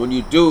 years. But when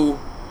you do,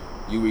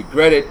 you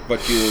regret it,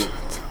 but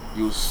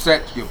you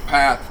set your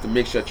path to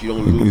make sure that you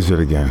don't lose it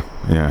again.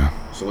 Yeah.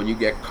 So when you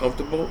get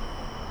comfortable,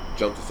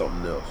 jump to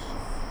something else.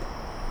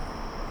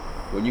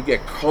 When you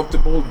get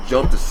comfortable,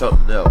 jump to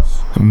something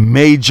else.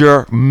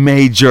 Major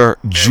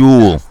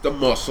jewel. That's the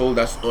muscle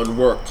that's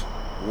unworked.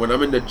 When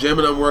I'm in the gym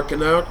and I'm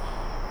working out,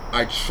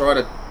 I try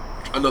to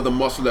another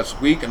muscle that's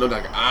weak, and I'm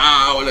like,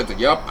 and it's like,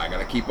 yup, I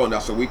gotta keep on.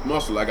 That's a weak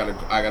muscle. I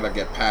gotta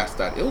get past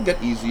that. It'll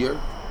get easier.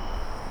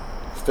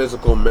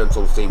 Physical,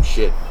 mental, same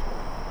shit.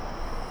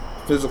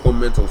 Physical,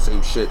 mental,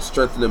 same shit.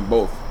 Strengthen them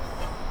both.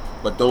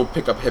 But don't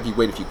pick up heavy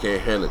weight if you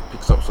can't handle it.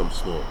 Pick up something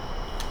small.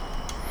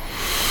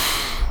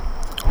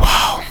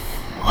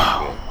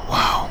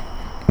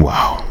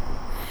 Wow.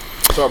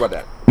 Sorry about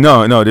that.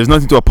 No, there's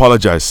nothing to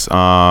apologize,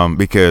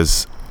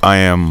 because I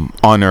am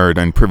honored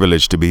and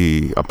privileged to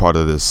be a part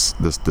of this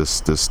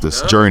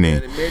journey.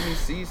 Man, it made me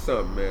see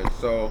something, man.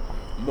 So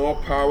more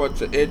power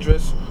to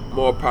Idris,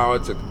 more power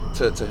to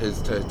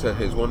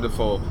his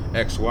wonderful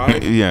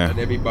ex-wife, and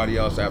everybody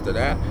else after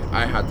that.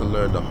 I had to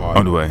learn the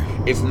hard way.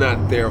 It's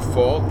not their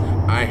fault.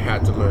 I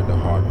had to learn the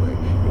hard way.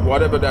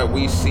 Whatever that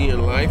we see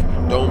in life,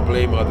 don't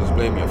blame others,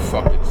 blame your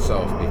fucking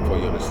self before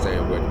you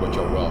understand what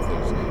your wealth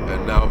is.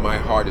 And now my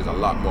heart is a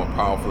lot more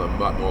powerful and a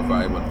lot more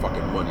valuable than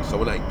fucking money. So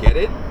when I get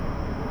it,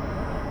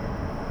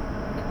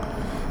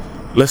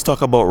 let's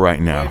talk about right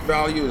now. My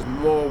value is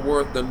more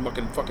worth than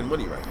fucking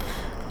money right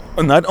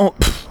now. Not only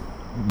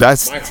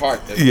that's my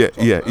heart.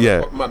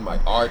 Yeah. My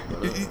art.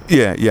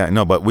 Yeah.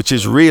 No, but which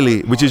is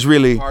really.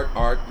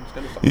 Art.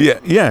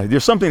 Yeah.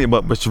 There's something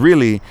about, but it's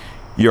really,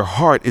 your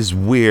heart is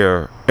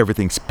where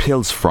everything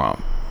spills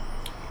from.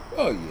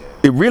 Oh yeah.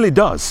 It really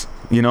does.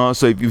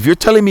 So if you're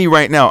telling me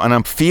right now, and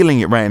I'm feeling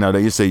it right now,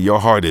 that you say your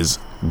heart is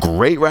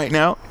great right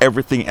now,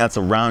 everything else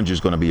around you is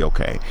going to be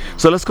okay.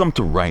 So let's come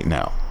to right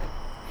now.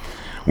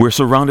 We're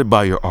surrounded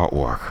by your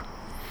artwork.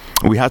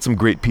 We had some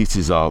great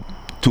pieces up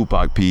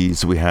Tupac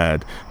piece. We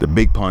had the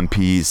Big Pun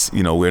piece.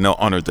 You know, we're now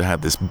honored to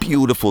have this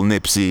beautiful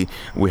Nipsey.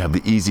 We have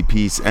the Easy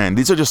piece, and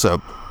these are just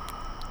a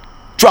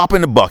drop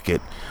in the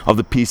bucket of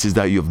the pieces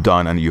that you've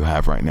done and you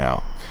have right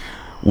now.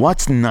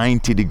 What's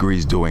 90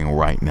 Degrees doing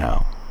right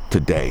now,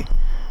 today?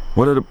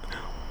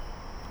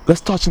 Let's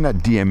touch on that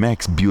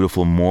DMX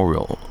beautiful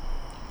mural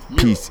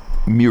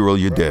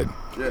you did.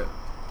 Yeah.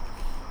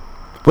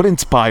 What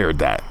inspired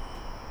that?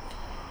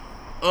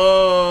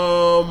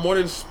 What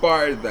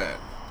inspired that?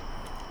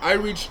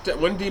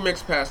 When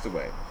DMX passed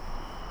away,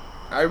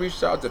 I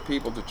reached out to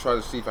people to try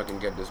to see if I can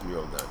get this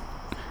mural done.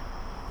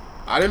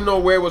 I didn't know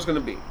where it was going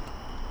to be.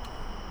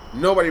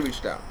 Nobody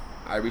reached out.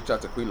 I reached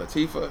out to Queen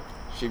Latifah.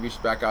 She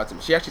reached back out to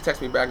me. She actually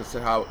texted me back and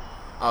said,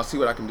 I'll see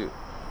what I can do.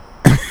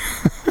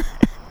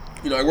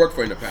 You know, I worked for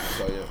her in the past,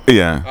 so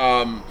yeah.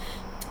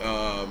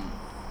 Yeah.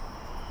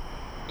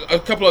 A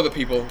couple other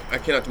people, I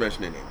cannot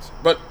mention their names,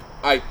 but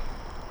I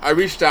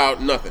reached out,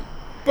 nothing.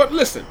 But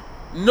listen,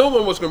 no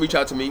one was going to reach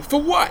out to me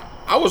for what?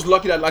 I was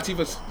lucky that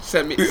Latifah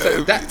sent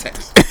that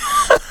text.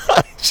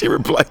 She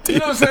replied to you. You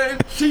know what I'm saying?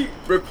 She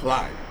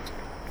replied.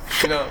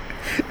 You know,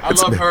 I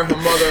love her, her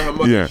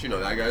mother. Yeah. You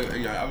know, I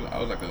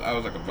was like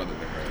a brother to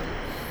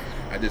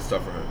her. I did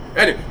stuff for her.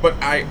 Anyway, but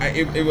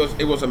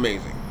it was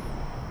amazing.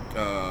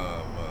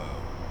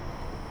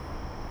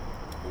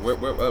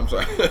 I'm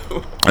sorry.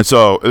 And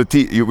so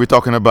we're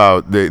talking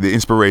about the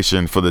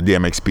inspiration for the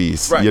DMX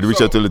piece. Right, you had to reach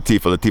out to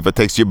Latifah. Latifah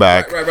texts you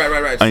back.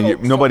 Right.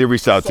 And nobody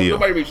reached out to you.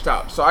 Nobody reached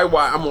out. So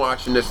I'm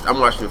watching this. I'm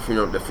watching the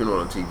funeral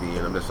on TV,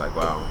 and I'm just like,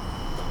 wow,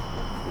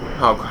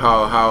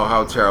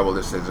 how terrible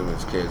this is with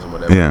his kids and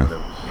whatever. Yeah.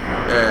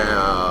 And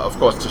of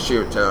course,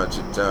 Tashira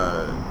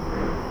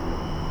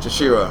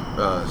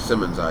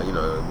Simmons.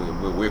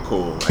 We're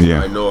cool.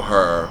 I know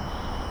her.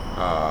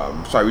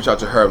 So I reached out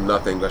to her,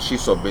 nothing, but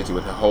she's so busy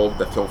with the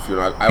film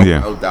funeral. I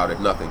don't doubt it,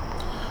 nothing.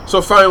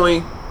 So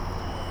finally,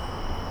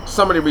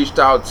 somebody reached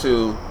out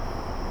to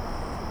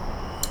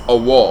a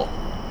wall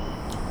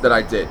that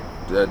I did,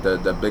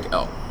 the Big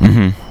L,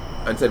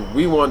 and said,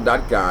 we want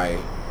that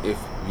guy if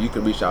you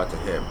can reach out to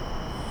him.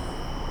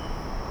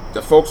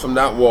 The folks from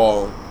that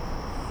wall,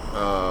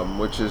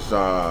 which is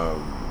I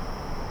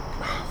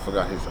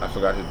forgot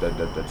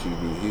the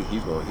TV.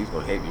 He's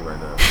gonna hate me right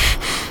now.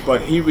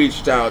 But he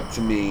reached out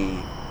to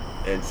me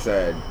and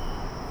said,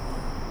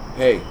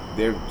 hey,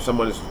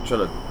 someone is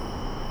trying to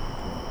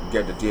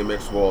get the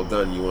DMX wall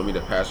done. You want me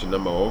to pass your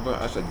number over?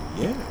 I said,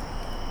 yeah.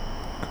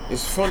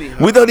 It's funny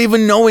how... Without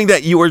even knowing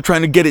that you were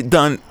trying to get it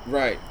done.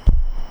 Right.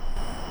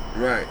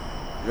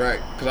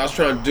 Because I was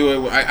trying to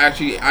do it. I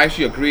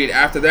actually agreed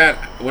after that,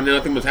 when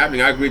nothing was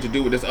happening, I agreed to do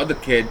it with this other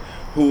kid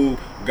who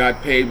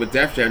got paid with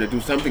Def Jam to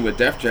do something with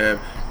Def Jam,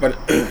 but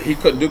he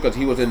couldn't do it because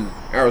he was in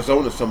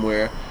Arizona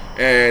somewhere.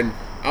 And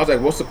I was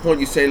like, what's the point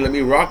you saying let me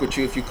rock with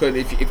you if I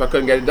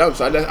couldn't get it done?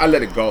 So I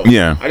let it go.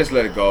 Yeah. I just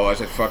let it go. I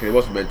said, fuck it, it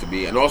wasn't meant to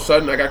be. And all of a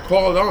sudden I got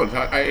called on.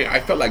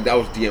 I felt like that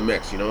was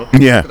DMX, you know?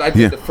 Yeah. Because I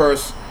did the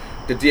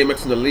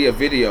DMX and the Leah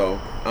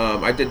video.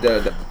 I did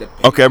the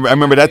okay, I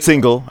remember that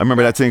single.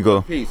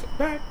 Peace.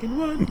 Back in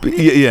one.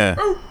 Yeah.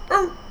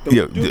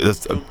 Yo,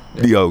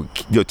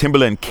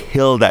 Timbaland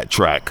killed that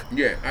track.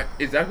 Yeah.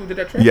 Is that who did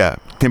that track? Yeah,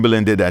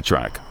 Timbaland did that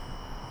track.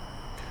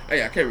 Oh,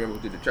 yeah, I can't remember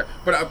who did the track.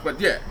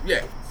 But yeah.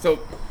 So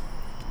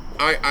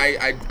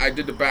I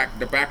did the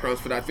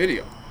backgrounds for that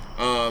video.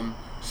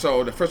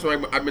 So the first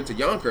time I've been to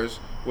Yonkers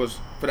was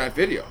for that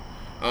video,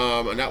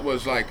 and that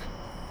was like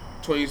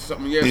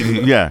 20-something years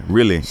ago. Yeah,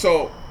 really.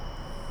 So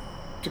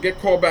to get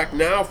called back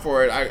now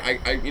for it,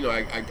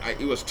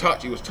 it was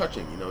touching.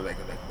 You know, like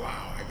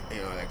wow,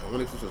 I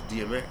wonder if this was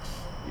DMX.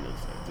 You know,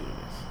 doing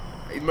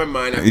this. In my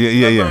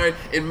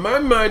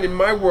mind, in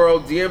my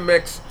world,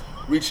 DMX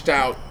reached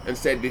out and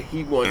said that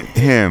he wanted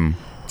him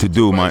to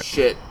do my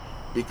shit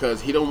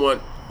because he don't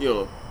want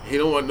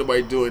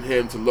nobody doing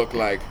him to look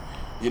like,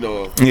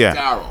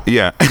 Daryl.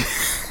 Yeah.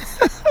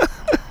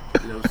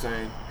 You know what I'm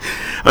saying?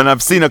 And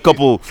I've seen a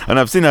couple,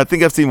 I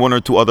think I've seen one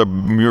or two other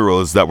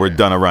murals that were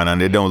done around,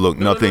 and they don't look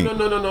nothing.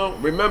 No.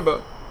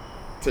 Remember,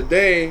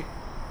 today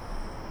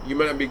you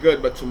might not be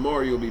good, but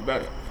tomorrow you'll be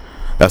better.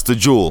 That's the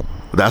jewel.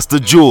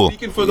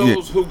 Speaking for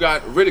those who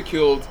got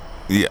ridiculed.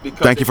 Yeah.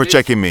 Thank you for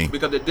checking me.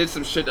 Because they did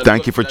some shit.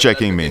 Thank you for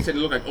checking me. They said it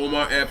looked like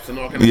Omar Epps and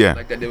all kinds of shit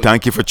like that.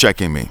 Thank you for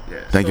checking me. Yeah.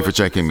 Thank you for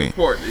checking me.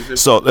 Important.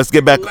 So let's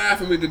get back. We laugh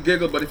and we could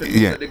giggle, but if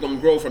they're gonna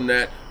grow from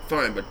that,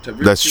 fine. But to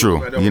that's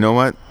true. You know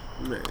what?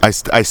 Man. I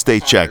stay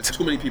checked. There's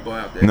too many people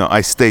out there. No,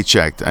 I stay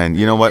checked, and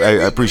you know what? I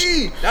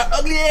appreciate that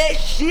ugly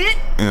ass shit.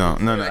 No.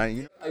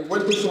 I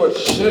went through so much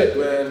shit,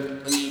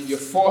 man. And you're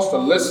forced to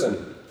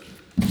listen.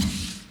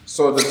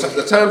 So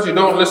the times you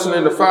don't listen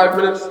in the 5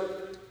 minutes,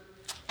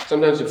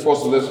 sometimes you're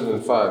forced to listen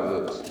in 5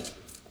 years.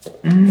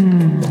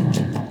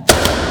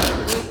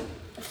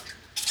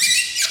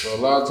 So a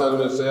lot of times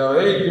they say, "Oh,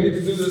 hey, you need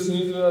to do this, you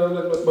need to do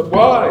that," but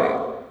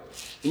why?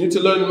 You need to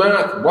learn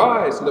math.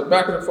 Why? It's in the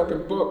back of the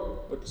fucking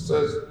book. Like it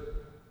says,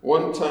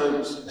 1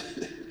 times,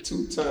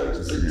 2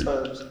 times, 3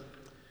 times.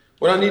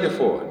 What I need it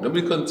for?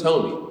 Nobody couldn't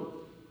tell me.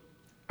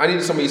 I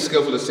needed somebody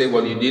skillful to say,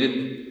 well, you need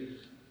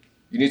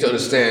it you need to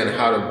understand you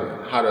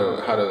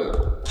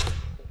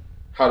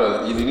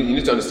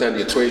need to understand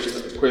the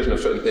equation of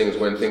certain things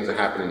when things are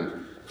happening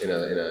in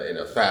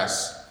a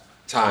fast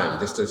time,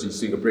 just so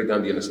you can break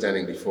down the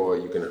understanding before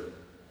you can,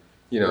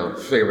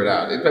 figure it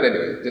out. But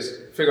anyway,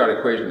 just figure out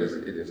equation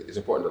is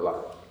important a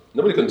lot.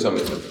 Nobody can tell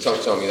me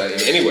that in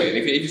any way. And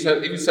if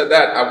you said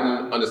that, I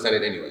wouldn't understand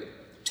it anyway,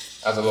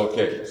 as a little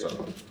kid.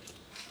 So,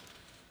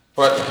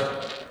 but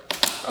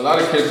a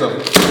lot of kids are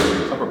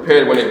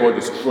prepared when they go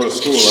to school. I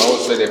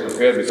always say they're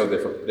prepared because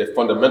they're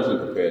fundamentally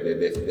prepared.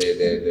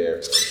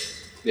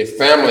 Their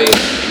family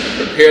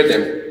prepared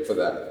them for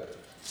that.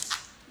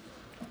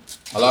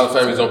 A lot of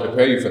families don't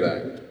prepare you for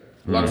that.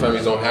 A lot of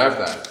families don't have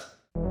that.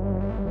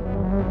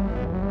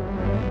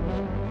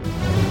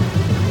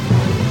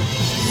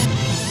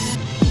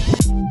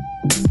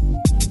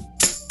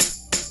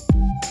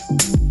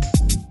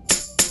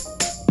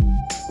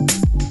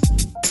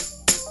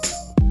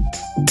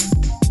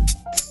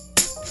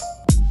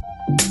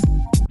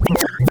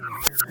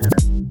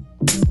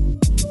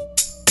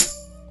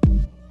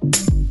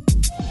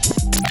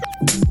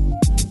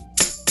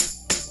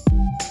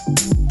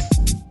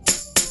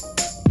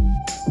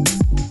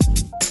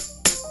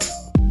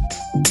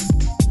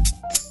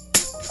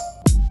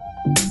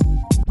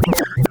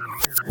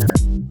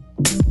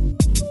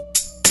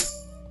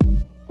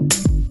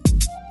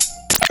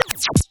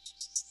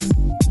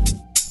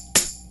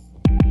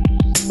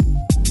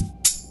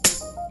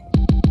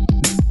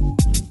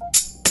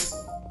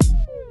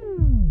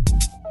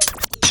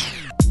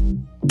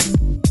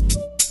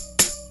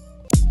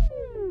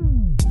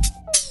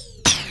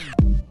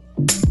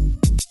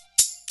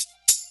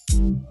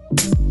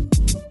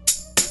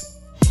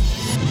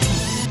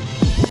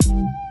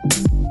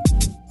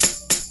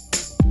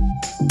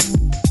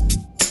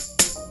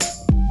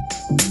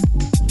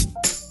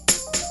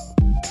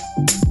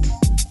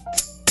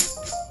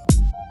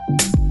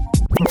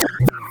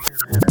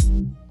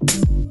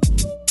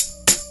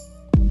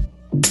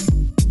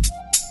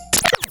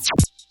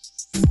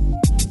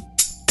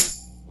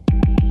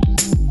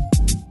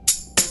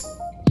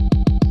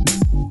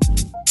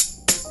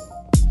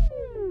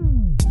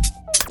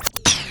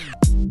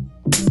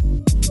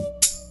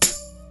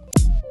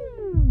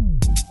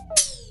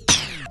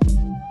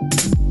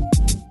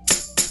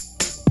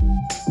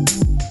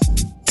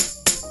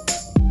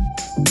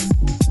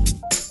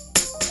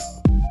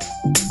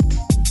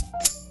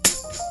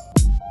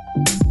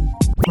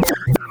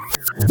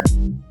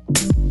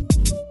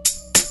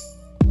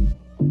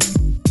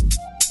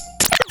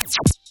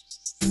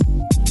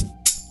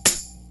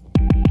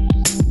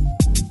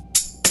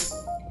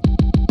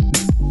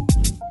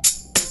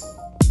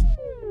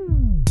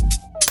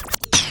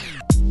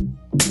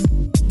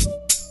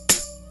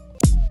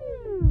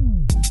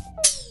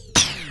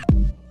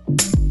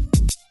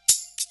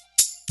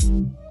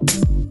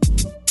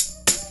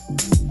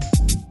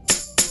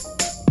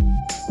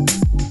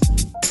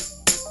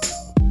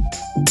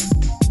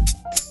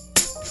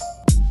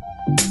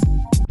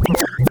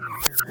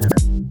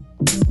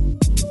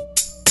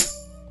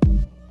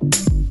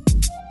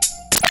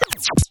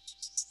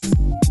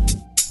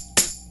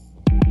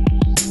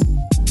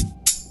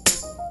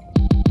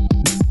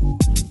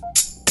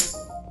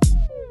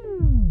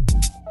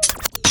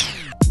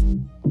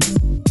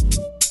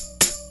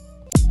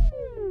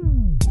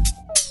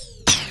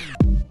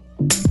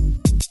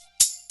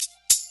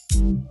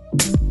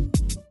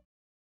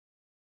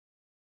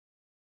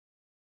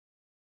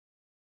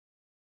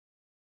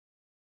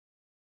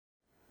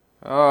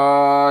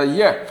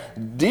 Yeah.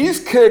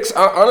 These kicks,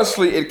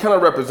 honestly, it kind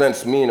of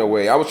represents me in a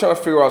way. I was trying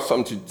to figure out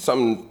something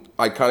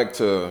iconic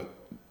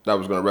that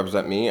was going to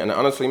represent me. And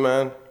honestly,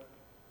 man,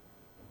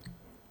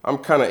 I'm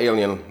kind of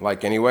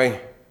alien-like anyway.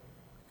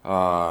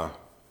 Rare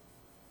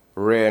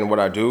in what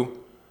I do,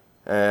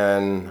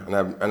 and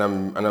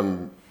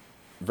I'm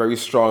very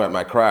strong at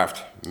my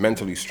craft,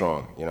 mentally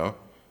strong,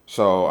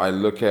 So I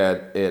look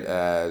at it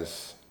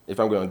as if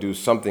I'm going to do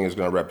something, it's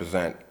going to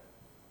represent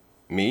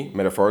me,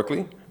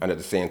 metaphorically, and at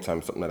the same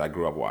time, something that I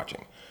grew up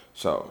watching.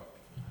 So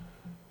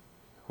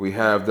we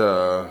have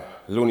the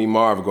Looney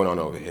Marv going on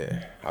over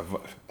here,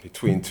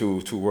 between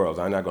two worlds.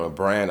 I'm not going to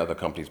brand other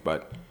companies,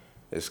 but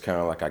it's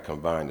kind of like I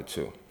combine the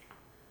two.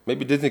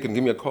 Maybe Disney can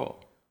give me a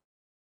call.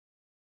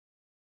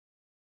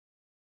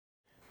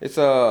 It's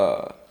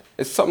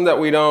something that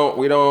we don't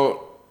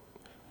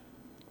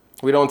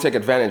take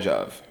advantage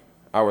of,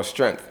 our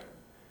strength,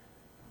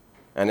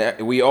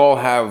 and we all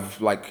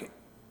have like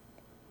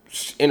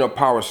inner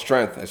power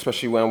strength,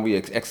 especially when we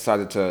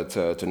excited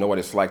to know what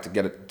it's like to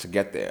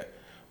get there.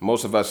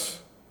 Most of us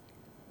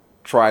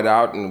try it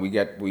out, and we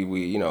give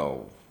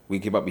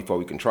up before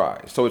we can try.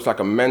 So it's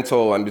like a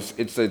mental, and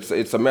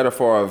it's a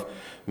metaphor of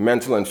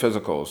mental and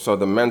physical. So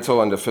the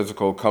mental and the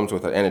physical comes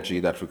with an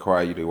energy that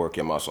requires you to work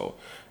your muscle,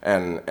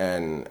 and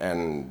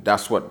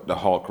that's what the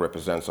Hulk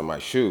represents on my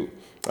shoe,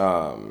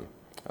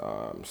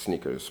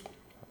 sneakers,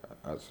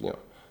 as you know.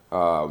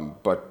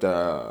 But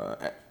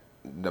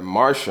the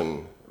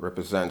Martian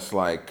represents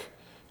like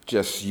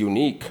just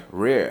unique,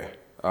 rare,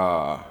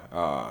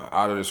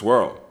 out of this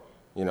world,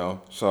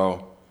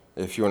 So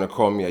If you want to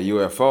call me a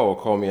UFO or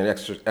call me an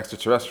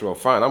extraterrestrial,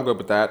 fine, I'm good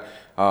with that,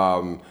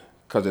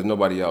 because there's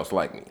nobody else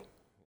like me.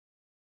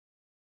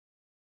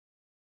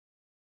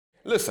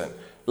 Listen,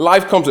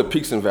 life comes with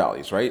peaks and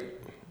valleys, right?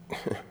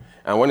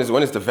 And when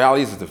it's the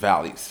valleys, it's the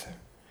valleys,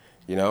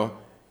 you know?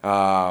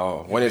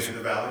 When it's in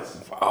the valleys?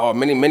 Oh,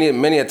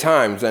 many a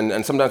times,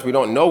 and sometimes we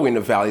don't know we're in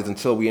the valleys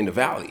until we're in the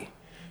valley,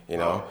 you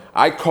know?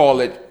 I call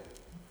it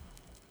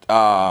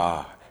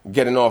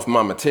getting off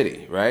mama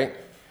titty, right?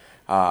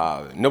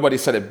 Nobody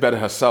said it better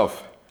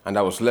herself, and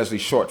that was Leslie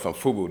Short from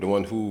FUBU, the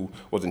one who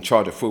was in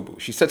charge of FUBU.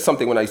 She said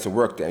something when I used to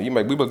work there.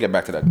 We will get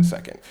back to that in a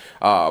second.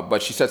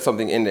 But she said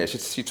something in there.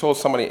 She told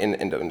somebody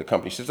in the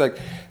company, she's like,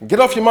 get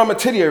off your mama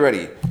titty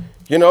already.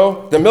 You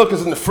know, the milk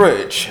is in the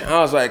fridge. And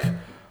I was like,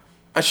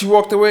 and she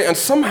walked away, and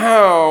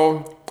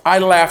somehow I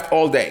laughed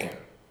all day,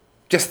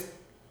 just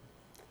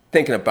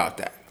thinking about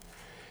that.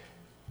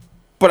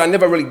 But I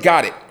never really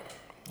got it.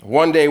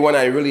 One day when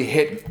I really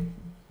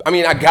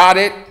I got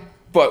it,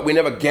 but we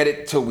never get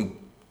it till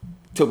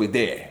we're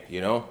there, you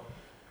know?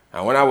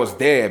 And when I was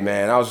there,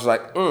 man, I was just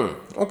like,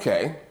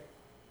 okay.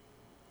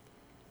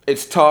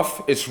 It's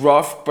tough, it's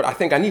rough, but I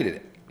think I needed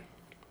it.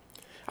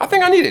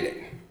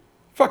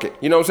 Fuck it,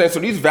 you know what I'm saying? So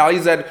these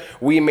values that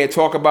we may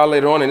talk about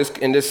later on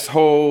in this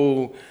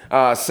whole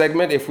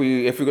segment, if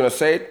we're gonna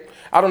say it,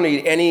 I don't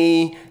need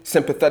any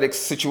sympathetic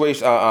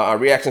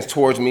reactions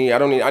towards me.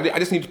 I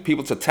just need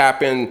people to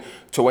tap in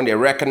to when they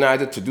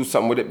recognize it, to do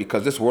something with it,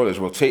 because this world is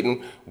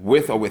rotating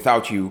with or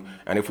without you.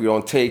 And if we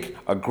don't take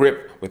a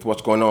grip with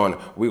what's going on,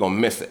 we're gonna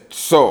miss it.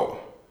 So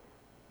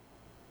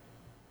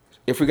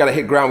if we gotta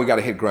hit ground, we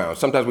gotta hit ground.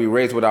 Sometimes we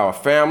raise with our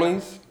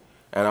families,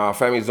 and our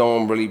families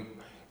don't really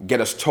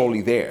get us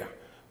totally there.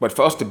 But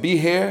for us to be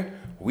here,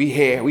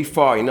 we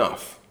far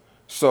enough.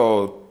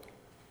 So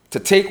to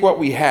take what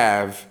we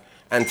have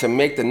and to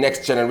make the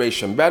next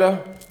generation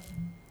better,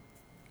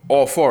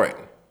 all for it.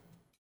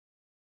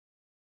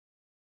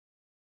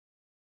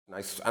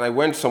 And I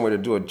went somewhere to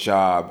do a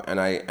job, and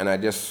I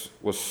just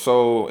was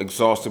so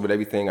exhausted with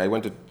everything. I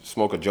went to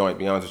smoke a joint,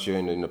 be honest with you,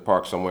 in the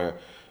park somewhere,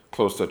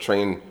 close to a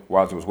train,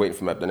 while I was waiting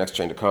for the next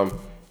train to come,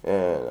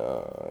 and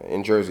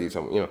in Jersey,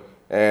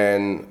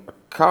 and a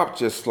cop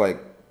just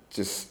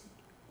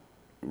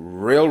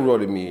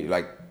railroaded me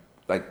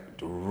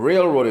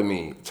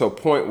to a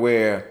point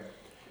where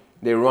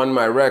they run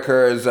my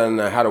records,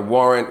 and I had a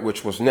warrant,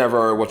 which was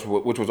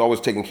always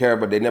taken care of,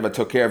 but they never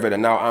took care of it.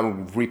 And now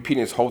I'm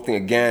repeating this whole thing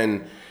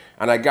again.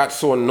 And I got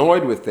so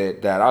annoyed with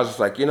it that I was just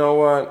like, you know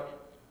what?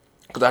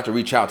 Because I had to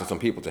reach out to some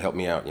people to help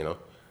me out, you know.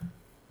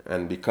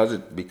 And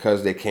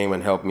because they came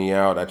and helped me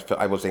out,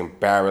 I was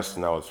embarrassed,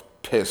 and I was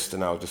pissed,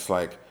 and I was just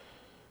like,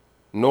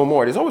 no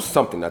more. There's always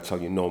something that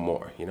tells you no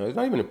more. You know, it's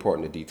not even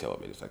important the detail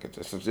of it. It's like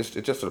it's just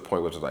to the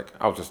point where it's like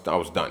I was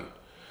done.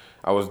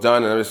 I was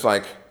done, and I was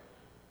like,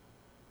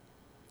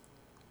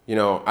 you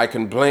know, I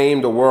can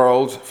blame the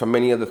world for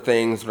many other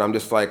things, but I'm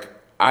just like,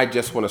 I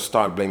just want to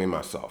start blaming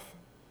myself.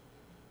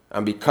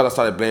 And because I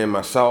started blaming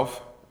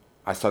myself,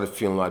 I started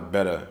feeling a lot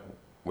better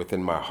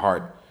within my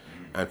heart.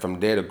 And from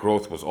there, the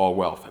growth was all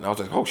wealth. And I was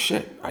like, oh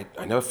shit,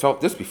 I never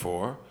felt this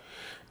before.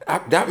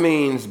 That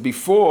means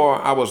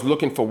before I was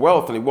looking for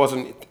wealth, and it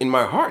wasn't in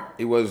my heart.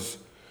 It was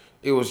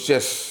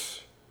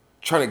just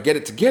trying to get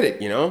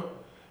it, you know.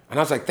 And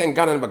I was like, thank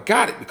God I never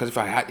got it, because if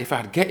I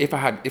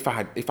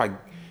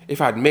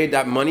had made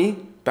that money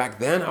back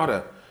then, I'd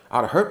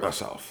have hurt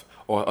myself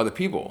or other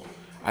people.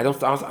 I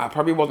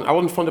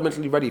wasn't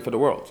fundamentally ready for the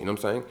world. You know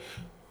what I'm saying?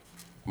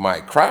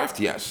 My craft,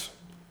 yes,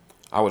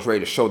 I was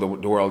ready to show the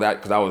world that,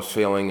 because I was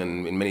failing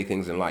in many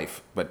things in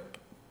life. But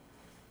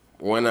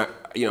when I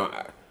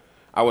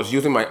was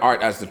using my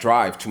art as the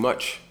drive too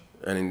much,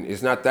 and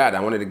it's not that.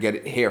 I wanted to get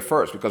it here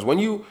first, because when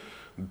you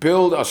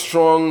build a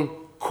strong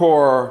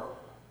core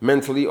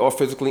mentally or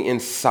physically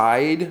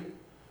inside,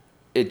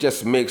 it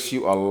just makes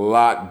you a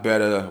lot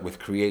better with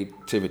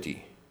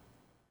creativity.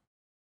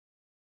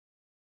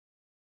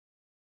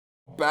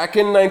 Back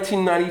in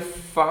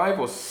 1995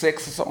 or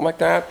 6 or something like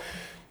that,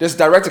 this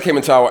director came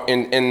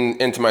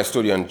into my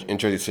studio in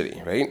Jersey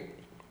City, right?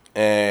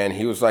 And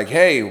he was like,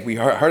 hey, we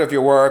heard of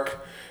your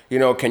work. You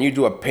know, can you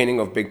do a painting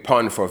of Big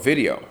Pun for a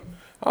video?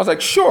 I was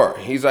like, sure.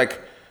 He's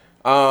like,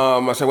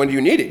 I said, when do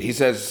you need it? He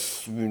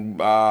says,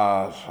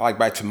 like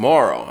by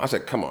tomorrow. I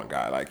said, come on,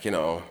 guy, like, you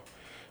know.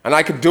 And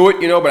I could do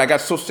it, you know, but I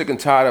got so sick and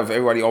tired of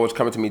everybody always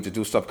coming to me to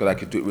do stuff because I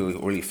could do it really,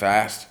 really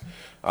fast.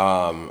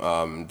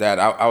 That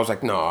I was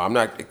like, no, I'm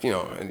not, you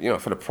know,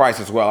 for the price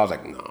as well. I was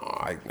like, no,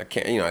 I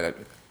can't, you know.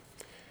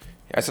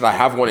 I said, I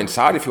have one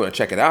inside if you want to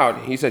check it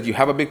out. He said, you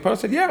have a Big Pun? I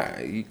said, yeah.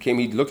 He came,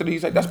 he looked at it,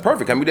 he's like, that's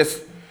perfect. Can we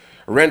just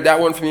rent that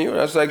one from you? And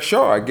I was like,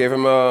 sure. I gave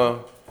him a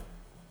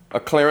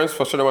clearance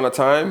for a certain amount of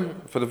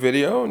time for the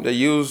video.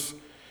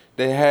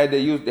 They had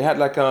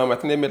like, I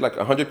think they made like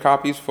 100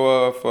 copies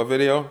for a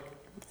video.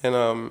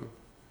 And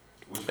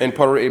in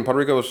Puerto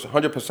Rico, it was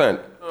 100%.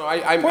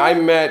 I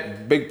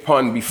met Big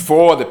Pun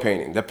before the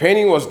painting. The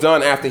painting was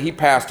done after he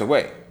passed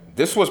away.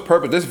 This was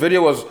purpose. This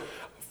video was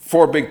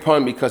for Big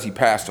Pun because he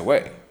passed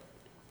away.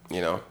 You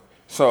know,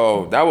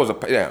 So that was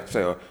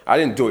so I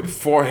didn't do it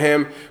for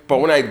him, but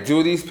when I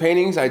do these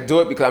paintings, I do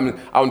it because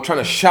I'm trying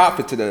to shop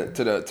it to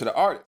the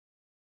artist.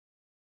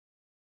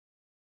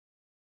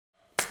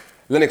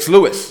 Lennox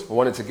Lewis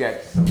wanted to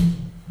get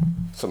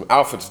some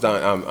outfits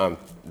done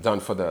done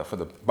for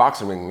the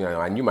boxing ring. You know,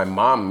 I knew my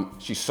mom,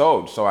 she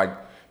sewed, so I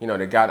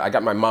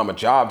got my mom a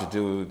job to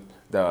do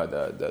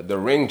the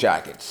ring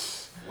jackets.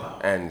 Wow.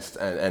 and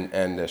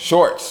the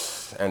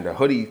shorts and the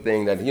hoodie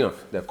thing that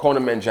the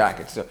cornerman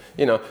jackets.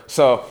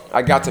 So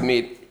I got to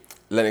meet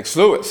Lennox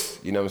Lewis.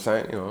 You know what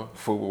I'm saying?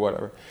 FUBU,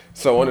 whatever.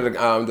 So one of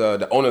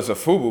the owners of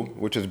FUBU,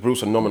 which is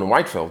Bruce and Norman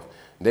Whitefield,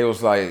 they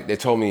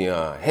told me,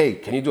 hey,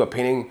 can you do a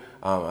painting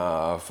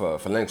for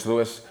Lennox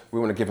Lewis? We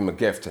want to give him a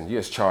gift and you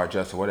just charge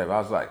us or whatever. I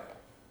was like,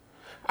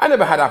 I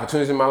never had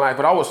opportunities in my life,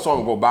 but I always saw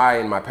them go by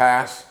in my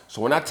past.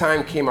 So when that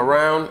time came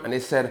around and they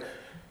said,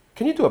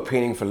 can you do a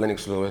painting for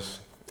Lennox Lewis?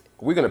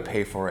 We're going to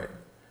pay for it.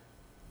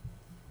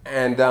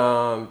 And,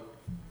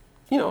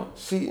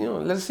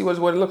 let's see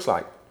what it looks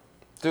like.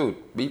 Dude,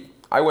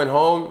 I went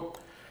home.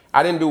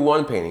 I didn't do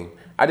one painting.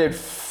 I did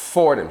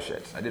 4 of them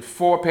shits. I did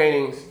 4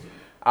 paintings.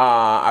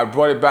 I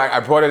brought it back. I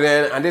brought it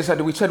in. And they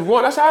said, we said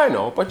 1. I said, I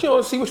know, but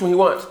see which one he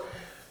wants.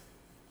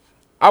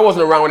 I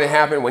wasn't around when it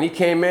happened. When he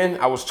came in,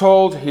 I was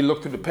told, he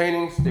looked through the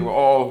paintings. They were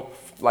all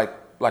like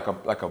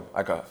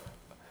a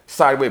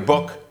sideways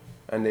book.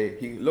 And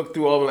he looked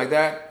through all of them like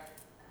that.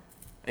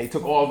 And he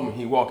took all of them and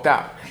he walked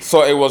out.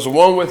 So it was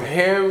one with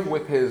him,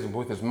 with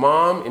his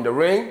mom in the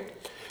ring.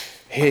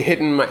 He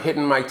hitting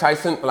Mike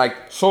Tyson like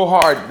so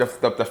hard,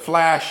 the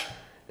flash,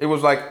 it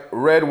was like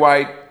red,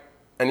 white,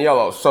 and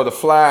yellow. So the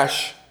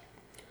flash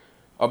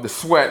of the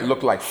sweat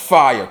looked like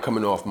fire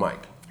coming off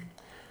Mike.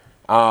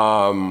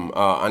 And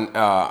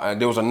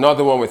there was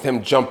another one with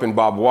him jumping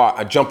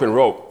a jumping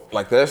rope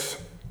like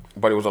this,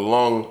 but it was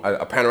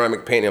a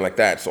panoramic painting like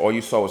that. So all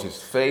you saw was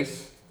his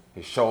face,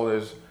 his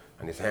shoulders,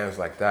 and his hands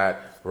like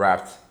that,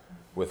 wrapped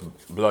with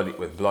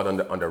blood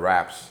under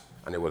wraps,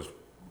 and it was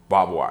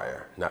barbed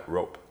wire, not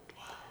rope.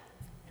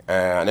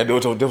 And there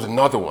was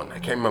another one, I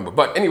can't remember.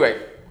 But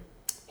anyway,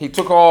 he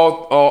took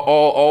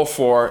all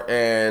 4,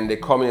 and they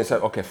called me and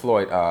said, okay,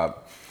 Floyd,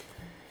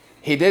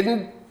 he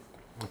didn't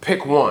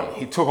pick one,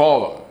 he took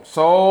all of them.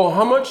 So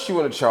how much you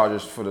want to charge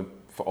us for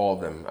all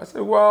of them? I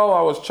said, well,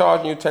 I was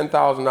charging you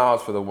 $10,000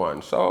 for the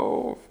one,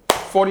 so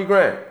 40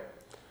 grand.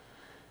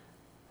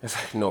 It's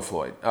like, no,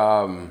 Floyd.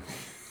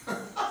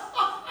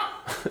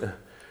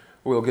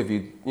 We'll give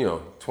you,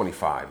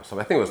 25. So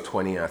I think it was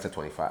 20, and I said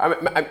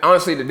 25. I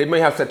honestly, they may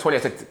have said 20. I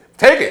said,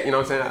 take it. You know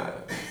what I'm saying?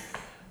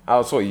 I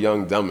was so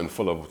young, dumb, and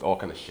full of all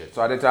kind of shit.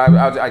 So I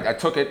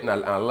took it and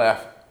I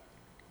left.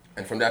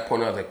 And from that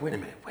point on, I was like, wait a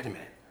minute.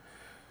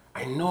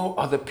 I know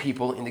other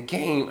people in the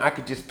game. I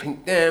could just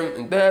paint them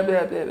and blah,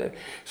 blah, blah, blah.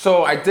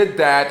 So I did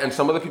that, and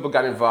some other people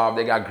got involved.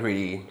 They got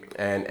greedy.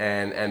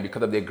 And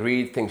because of their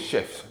greed, things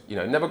shift.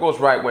 It never goes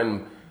right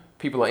when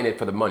people are in it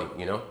for the money,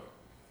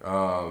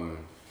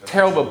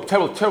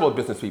 Terrible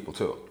business people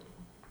too.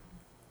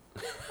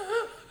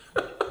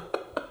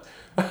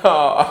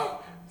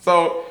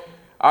 So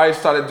I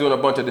started doing a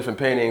bunch of different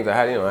paintings. I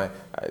had,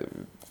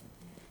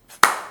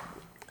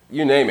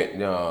 you name it,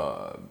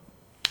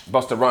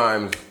 Busta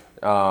Rhymes,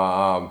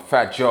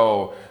 Fat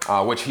Joe,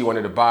 which he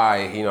wanted to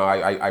buy.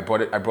 I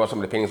brought some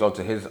of the paintings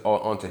onto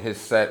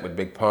his set with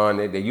Big Pun.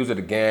 They use it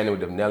again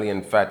with Nelly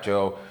and Fat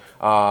Joe.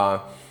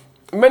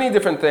 Many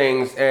different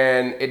things,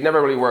 and it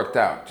never really worked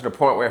out to the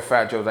point where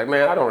Fat Joe was like,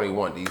 man, I don't really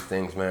want these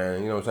things,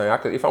 man. You know what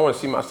I'm saying? If I want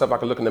to see myself, I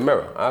could look in the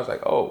mirror. I was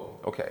like, oh,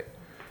 okay.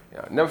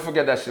 Never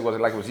forget that shit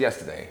like it was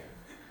yesterday.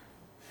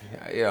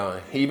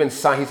 He even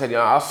signed, he said,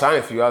 I'll sign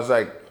it for you. I was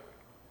like,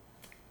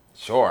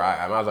 sure,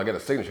 I might as well get a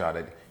signature out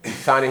of it. He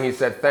signed it, he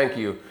said, thank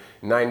you,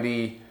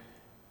 90%.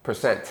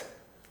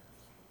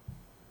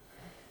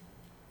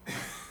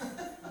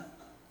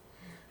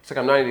 It's like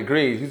I'm 90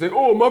 degrees. He's like,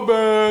 oh, my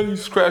bad. He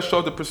scratched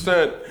off the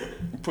percent.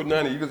 You put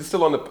 90. It's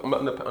still on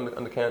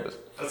the canvas.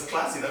 That's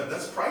classy.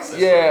 That's priceless.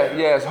 Yeah, right?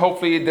 Yes.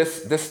 Hopefully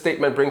this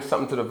statement brings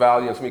something to the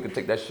value, and somebody can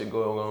take that shit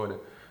going on with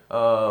it.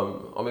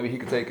 Or maybe he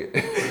could take it.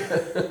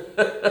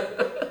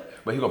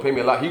 But he's gonna pay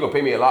me a lot. He's gonna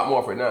pay me a lot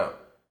more for it now.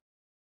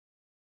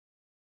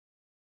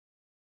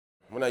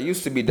 When I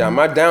used to be down,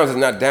 my downs is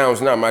not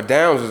downs now. My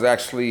downs is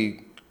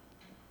actually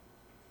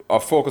a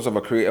focus of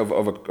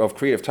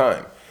creative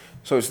time.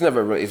 So it's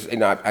never really.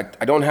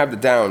 I don't have the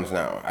downs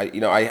now.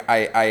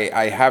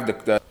 I have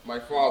the. My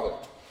father.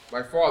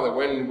 When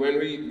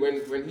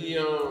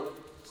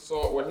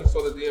he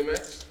saw the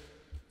DMX,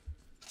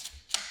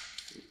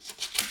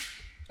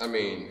 I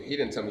mean, he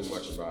didn't tell me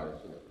much about it.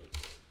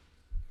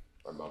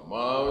 But my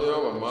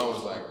mom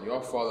was like,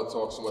 your father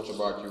talks so much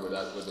about you with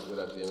that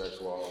DMX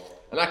wall,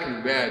 and I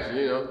can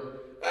imagine,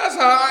 that's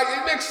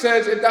how it makes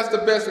sense. If that's the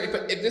best, if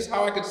this is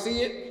how I could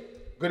see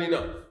it, good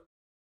enough.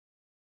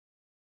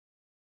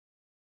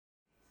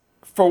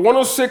 For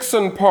 106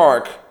 and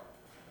Park,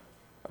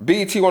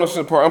 BET 106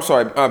 and Park, I'm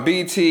sorry,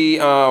 BET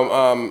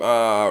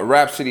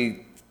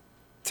Rhapsody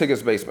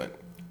Tickets Basement,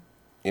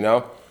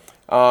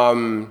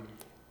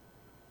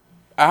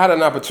 I I had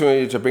an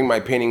opportunity to bring my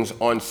paintings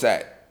on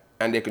set,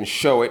 and they can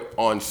show it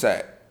on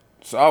set.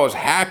 So I was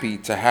happy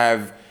to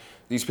have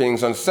these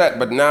paintings on set,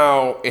 but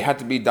now it had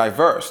to be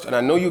diverse. And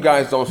I know you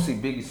guys don't see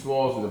Biggie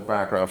Smalls in the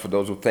background for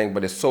those who think,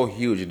 but it's so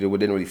huge it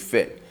didn't really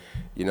fit,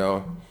 you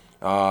know.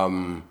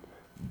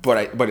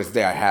 But it's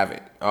there. I have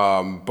it.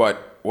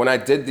 But when I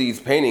did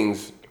these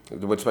paintings,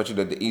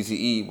 especially the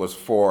Eazy-E, was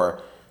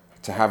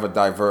to have a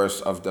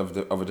diverse of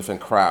a different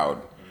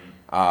crowd.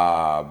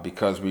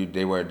 Because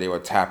they were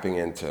tapping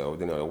into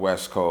the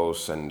West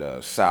Coast and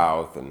the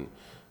South and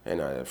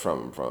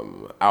from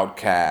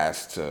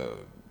Outkast to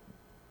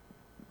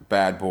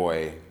Bad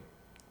Boy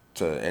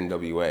to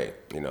NWA,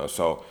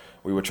 so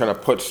we were trying to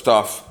put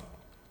stuff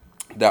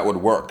that would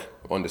work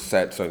on the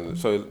set, so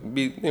it'd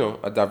be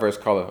a diverse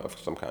color of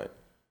some kind.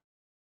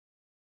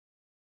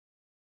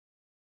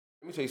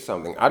 Let me tell you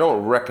something. I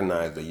don't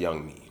recognize the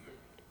young me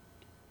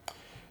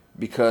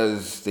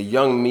because the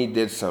young me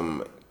did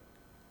some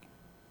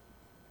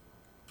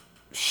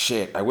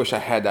shit. I wish I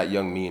had that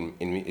young me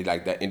in me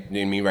like that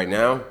in me right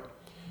now.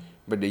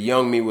 But the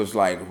young me was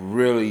like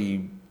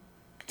really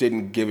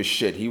didn't give a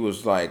shit. He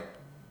was like,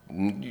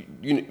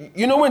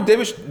 you know when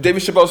David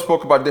Chappelle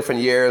spoke about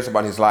different years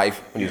about his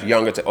life when he was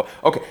younger.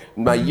 Okay,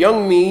 my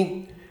young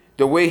me,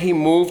 the way he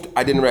moved,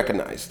 I didn't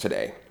recognize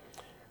today,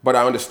 but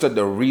I understood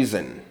the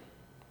reason,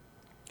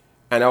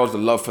 and that was the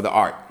love for the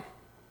art.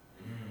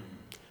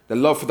 The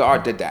love for the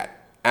art did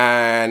that,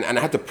 and I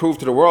had to prove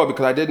to the world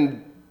because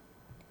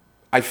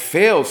I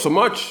failed so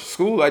much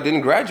school. I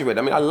didn't graduate.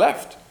 I mean, I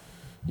left,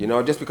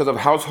 just because of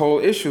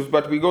household issues.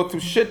 But we go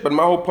through shit. But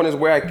my whole point is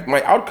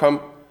my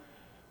outcome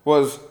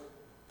was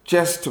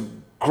just to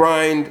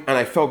grind, and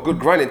I felt good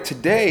grinding.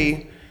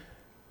 Today,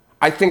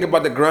 I think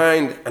about the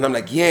grind, and I'm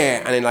like,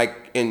 yeah,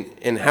 and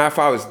in half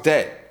hour it's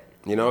dead,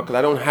 because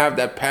I don't have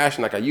that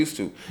passion like I used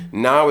to.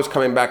 Now it's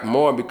coming back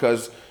more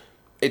because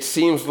it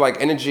seems like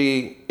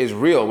energy is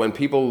real. When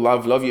people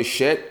love your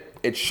shit,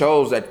 it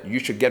shows that you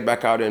should get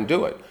back out there and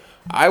do it.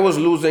 I was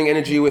losing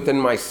energy within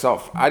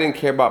myself. I didn't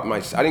care about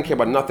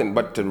nothing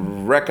but to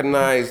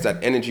recognize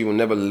that energy will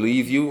never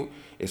leave you,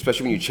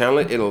 especially when you channel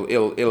it.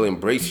 It'll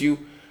embrace you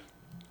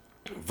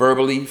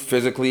verbally,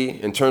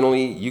 physically,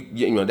 internally.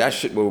 You that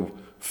shit will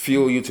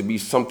fuel you to be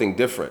something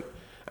different.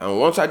 And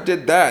once I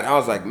did that, I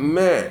was like,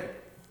 man,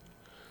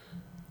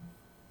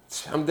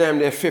 I'm damn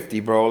near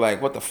 50, bro.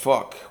 Like, what the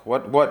fuck?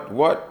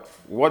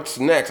 What's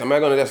next? Am I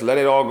gonna just let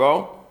it all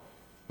go?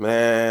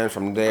 Man,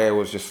 from there it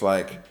was just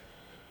like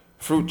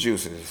fruit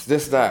juices,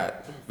 this,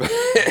 that,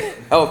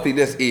 healthy,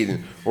 this,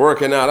 eating,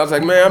 working out. I was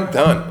like, man, I'm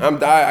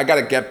done. I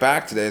gotta get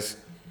back to this.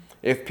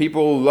 If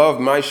people love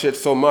my shit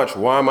so much,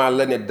 why am I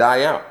letting it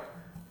die out?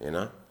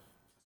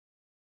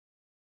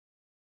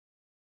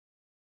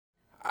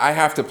 I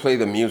have to play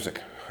the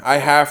music. I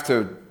have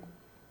to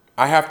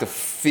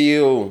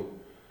feel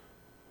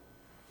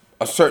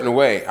a certain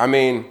way. I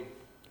mean,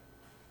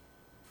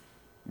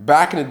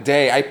 back in the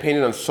day, I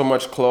painted on so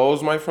much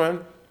clothes, my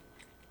friend,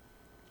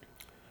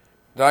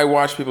 that I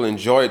watched people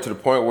enjoy it to the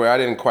point where I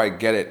didn't quite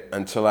get it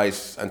until I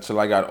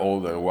got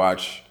older and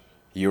watched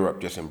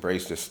Europe just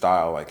embrace this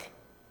style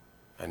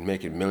and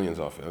make it millions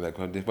off it. I was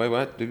like, wait,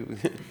 what?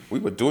 We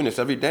were doing this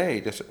every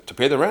day just to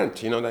pay the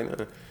rent,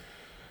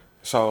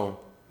 So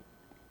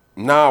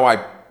now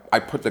I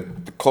put the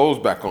clothes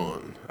back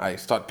on. I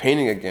start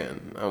painting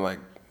again. I'm like,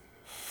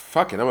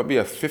 fuck it, I'm gonna be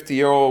a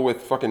 50-year-old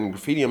with fucking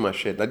graffiti on my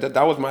shit.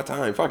 That was my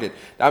time. Fuck it.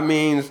 That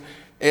means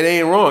it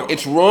ain't wrong.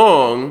 It's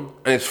wrong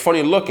and it's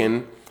funny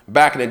looking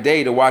back in the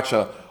day to watch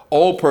a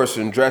old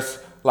person dress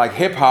like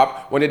hip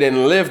hop when they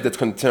didn't live the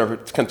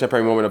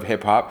contemporary moment of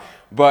hip hop.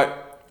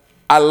 But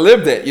I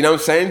lived it, you know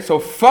what I'm saying? So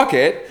fuck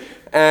it.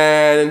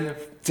 And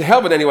to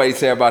hell with anybody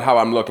say about how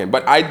I'm looking.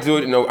 But I do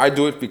it, I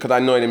do it because I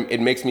know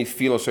it makes me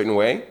feel a certain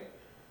way.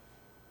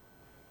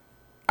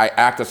 I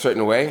act a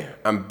certain way.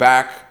 I'm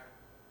back.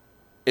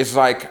 It's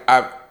like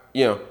I'm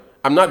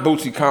not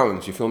Bootsy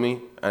Collins, you feel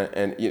me?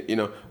 And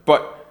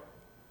but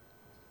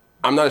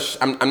I'm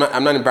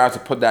not embarrassed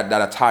to put that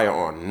attire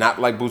on. Not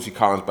like Bootsy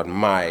Collins, but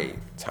my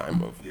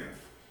time of.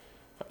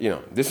 Yeah.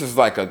 This is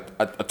like a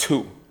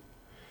two.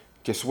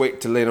 Just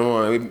wait till later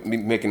on. We be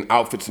making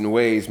outfits and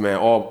ways, man.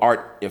 All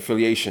art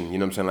affiliation. You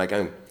know what I'm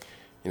saying?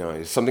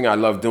 It's something I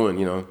love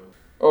doing.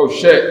 Oh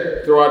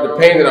shit! Throughout the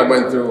pain that I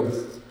went through,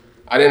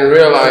 I didn't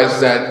realize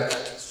that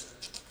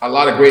a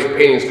lot of great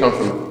paintings come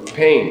from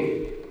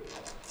pain.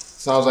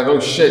 So I was like, oh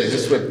shit! Is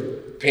this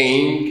what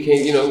pain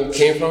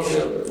came from?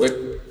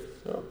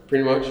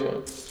 Pretty much,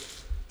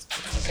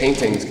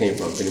 paintings came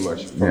from pretty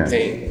much from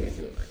pain.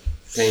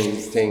 Pain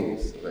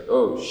things. Like,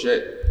 oh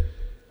shit!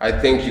 I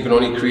think you can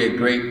only create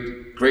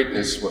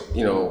greatness,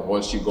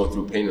 once you go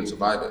through pain and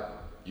survive it.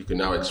 You can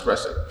now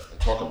express it and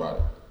talk about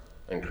it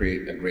and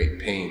create a great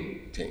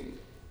pain thing.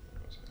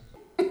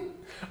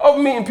 Oh,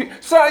 meeting people.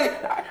 Sorry,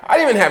 I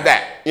didn't even have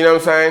that. You know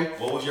what I'm saying?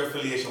 What was your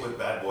affiliation with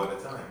Bad Boy at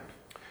the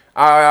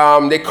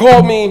time? They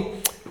called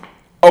me.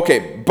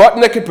 Okay, Butt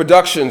Naked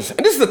Productions,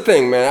 and this is the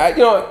thing, man.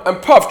 I'm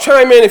Puff.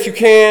 Chime in if you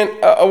can,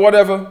 or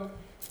whatever.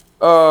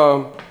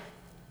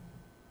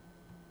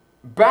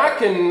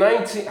 back in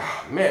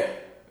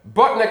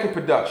Butt Naked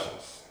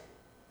Productions.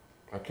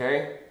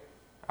 Okay,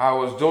 I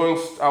was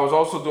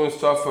also doing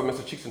stuff for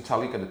Mr. Cheeks and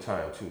Talik at the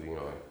time too. You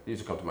know, he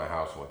used to come to my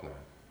house and whatnot.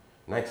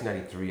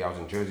 1993, I was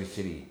in Jersey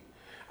City,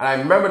 and I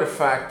remember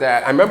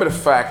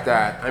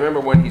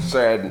when he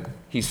said,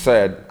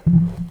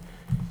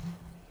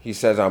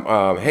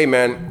 hey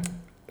man,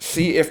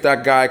 see if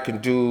that guy can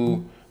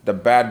do the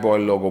Bad Boy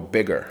logo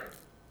bigger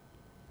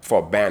for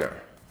a banner,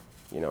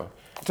 you know.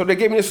 So they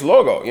gave me this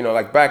logo, you know,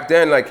 like back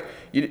then, like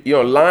you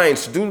know,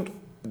 lines to do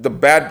the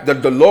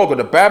logo,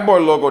 the Bad Boy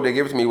logo they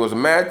gave it to me was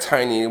mad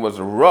tiny, it was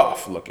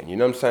rough looking, you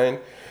know what I'm saying?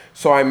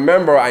 So I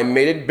remember I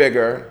made it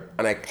bigger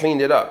and I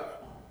cleaned it up.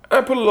 I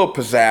put a little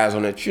pizzazz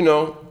on it, you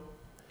know.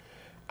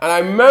 And I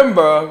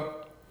remember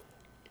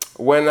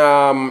when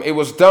it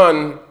was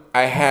done,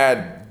 I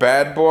had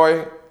Bad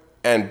Boy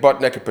and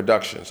Butt Naked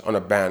Productions on a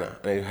banner.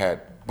 And it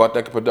had Butt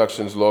Naked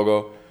Productions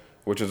logo,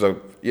 which was a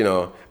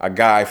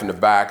guy from the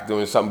back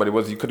doing something,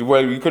 but you couldn't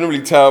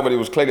really tell, but it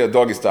was clearly a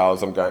doggy style of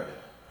some kind.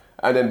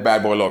 And then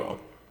Bad Boy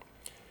logo.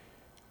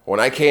 When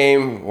it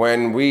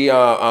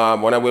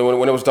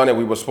was done,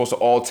 we were supposed to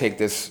all take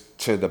this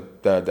to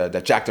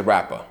the Jack the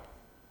Rapper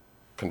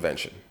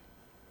convention.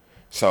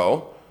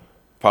 So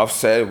Puff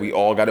said we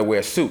all got to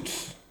wear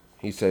suits.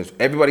 He says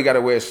everybody got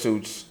to wear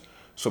suits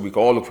so we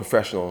can all look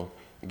professional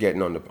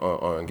getting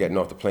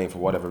off the plane for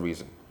whatever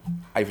reason.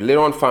 I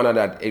later on found out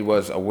that it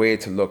was a way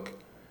to look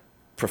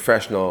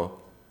professional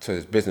to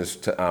his business,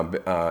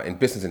 in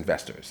business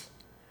investors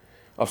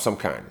of some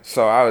kind.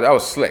 So that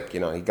was slick, you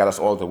know. He got us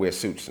all to wear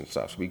suits and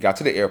stuff. So we got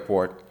to the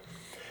airport.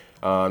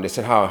 They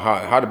said,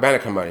 how the banner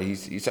come out? He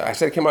said, I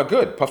said it came out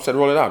good. Puff said,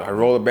 roll it out. I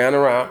rolled the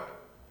banner out.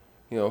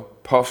 You know,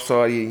 Puff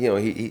saw it, you know,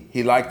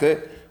 he liked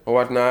it or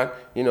whatnot.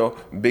 You know,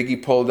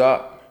 Biggie pulled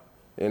up.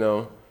 You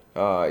know,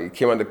 he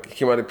came out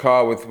the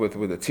car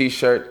with a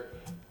t-shirt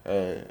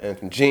and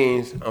some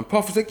jeans. And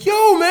Puff was like,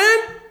 yo, man,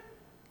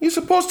 you're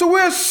supposed to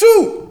wear a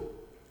suit.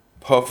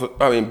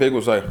 Big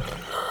was like,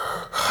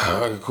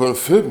 it couldn't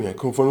fit me. I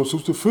couldn't find no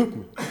suits to fit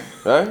me.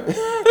 Right?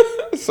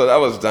 So that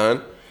was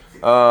done.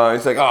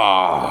 He's like,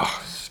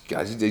 oh,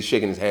 God, he's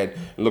shaking his head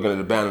and looking at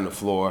the banner on the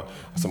floor.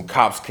 Some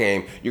cops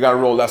came. You got to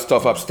roll that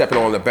stuff up, stepping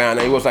on the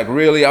banner. He was like,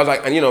 really? I was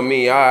like, and you know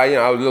me,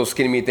 I was a little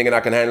skinny me thinking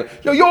I can handle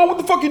it. Yo, what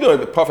the fuck you doing?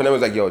 But Puff and them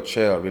was like, yo,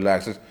 chill,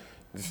 relax.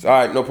 It's all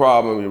right, no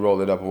problem. We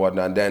rolled it up and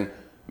whatnot. And then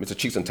Mr.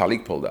 Cheeks and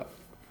Talik pulled up.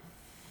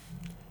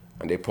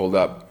 And they pulled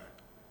up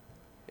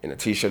in a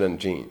t-shirt and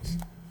jeans.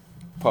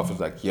 Puff was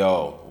like,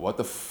 yo, what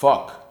the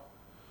fuck?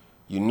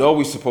 You know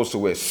we're supposed to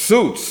wear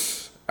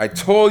suits. I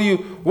told you,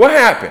 what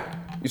happened?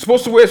 You're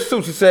supposed to wear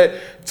suits. He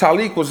said,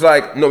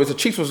 Mr.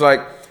 Cheeks was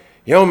like,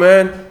 yo,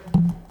 man,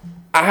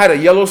 I had a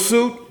yellow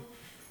suit.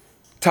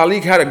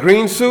 Talik had a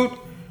green suit.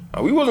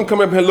 We wasn't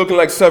coming up here looking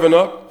like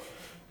 7-Up.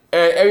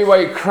 And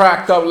everybody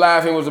cracked up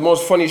laughing. It was the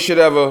most funny shit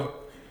ever.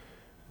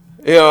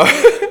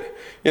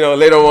 You know,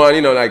 later on,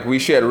 you know, like we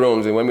shared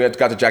rooms. And when we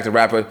got to Jack the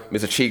Rapper,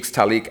 Mr. Cheeks,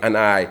 Talik, and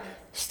I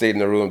stayed in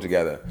the room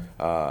together.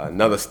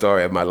 Another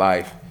story of my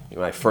life. You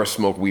know, I first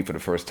smoked weed for the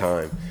first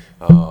time.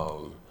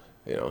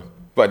 You know,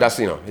 but that's,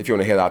 you know, if you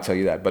want to hear that, I'll tell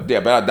you that. But yeah,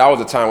 that was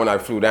the time when I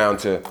flew down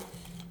to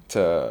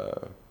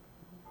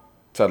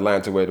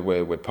Atlanta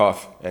with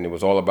Puff, and it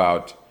was all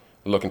about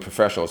looking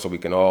professional so he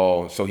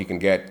can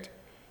get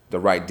the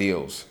right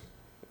deals.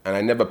 And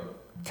I never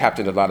tapped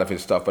into a lot of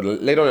his stuff, but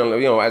later on,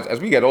 you know, as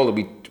we get older,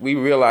 we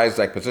realized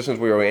like positions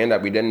we were in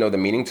that we didn't know the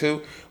meaning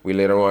to. We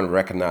later on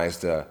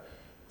recognized the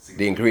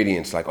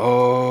ingredients, like,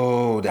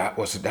 oh,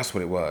 that's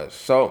what it was.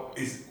 So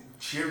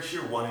share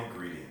one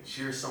ingredient.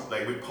 Share something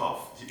like with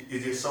Puff.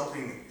 Is there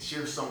something?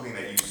 Share something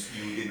that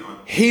you didn't.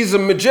 He's a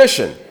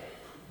magician.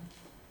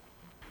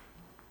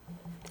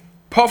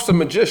 Puff's a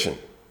magician.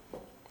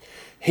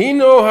 He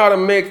know how to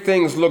make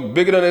things look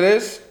bigger than it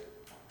is.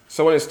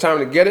 So when it's time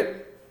to get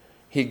it,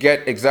 he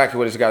get exactly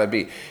what it's got to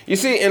be. You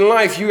see, in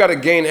life, you got to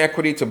gain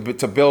equity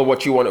to build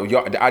what you want,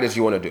 the ideas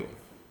you want to do.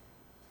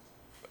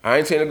 I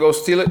ain't saying to go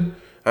steal it.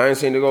 I ain't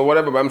saying to go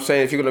whatever, but I'm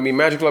saying if you're going to be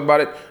magical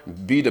about it,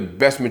 be the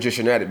best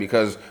magician at it,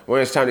 because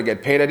when it's time to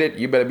get paid at it,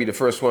 you better be the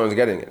first ones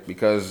getting it,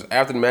 because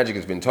after the magic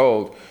has been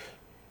told,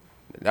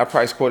 that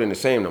price quote ain't the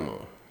same no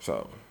more.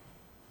 So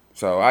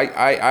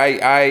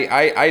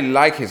I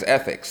like his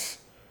ethics,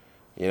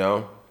 you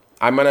know.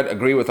 I might not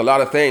agree with a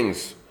lot of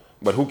things,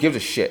 but who gives a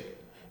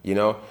shit, you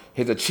know.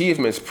 His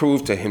achievements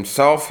prove to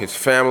himself, his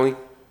family.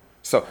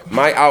 So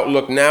my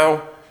outlook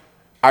now,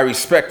 I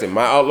respect him.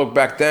 My outlook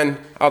back then,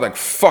 I was like,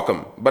 fuck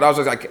him. But I was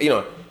just like, you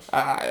know,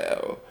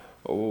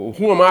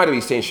 who am I to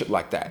be saying shit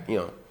like that? You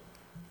know,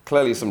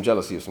 clearly some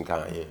jealousy of some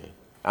kind. Yeah.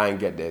 I ain't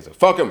get there, so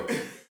fuck him.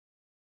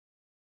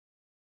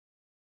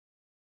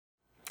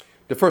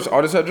 The first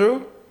artist I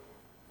drew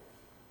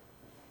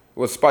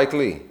was Spike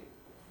Lee.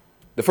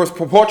 The first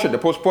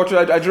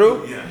portrait I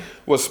drew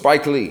was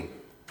Spike Lee.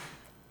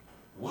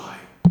 Why?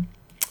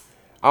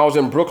 I was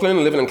in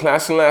Brooklyn, living in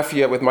Class and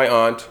Lafayette with my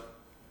aunt.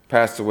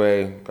 Passed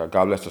away,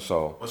 God bless her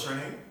soul. What's her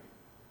name?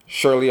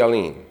 Shirley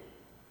Aline.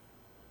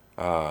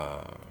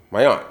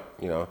 My aunt,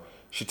 you know.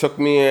 She took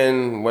me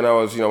in when I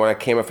was, when I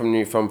came up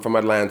from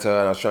Atlanta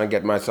and I was trying to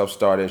get myself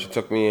started. She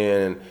took me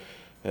in,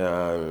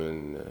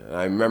 and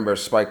I remember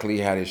Spike Lee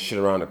had his shit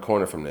around the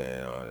corner from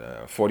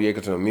there, 40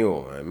 Acres and a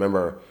Mule. I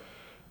remember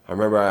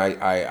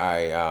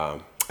I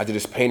did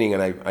this painting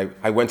and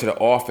I went to the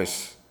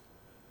office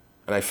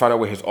and I found out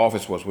where his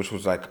office was, which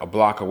was like a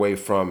block away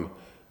from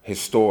his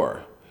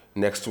store.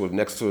 Next to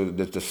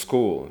the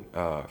school,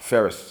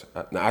 Ferris.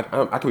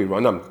 I could be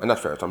wrong. No, not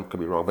Ferris. I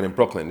could be wrong. But in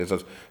Brooklyn, there's a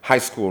high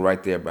school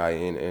right there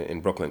in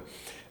Brooklyn,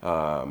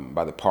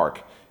 by the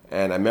park.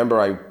 And I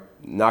remember I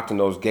knocked on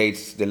those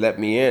gates. They let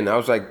me in. I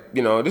was like,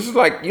 this is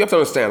like, you have to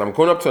understand. I'm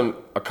going up to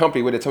a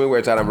company where they tell me where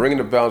it's at. I'm ringing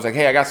the bell. I was like,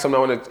 hey, I got something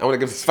I want to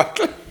give to Spike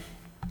Lee.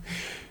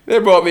 They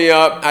brought me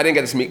up. I didn't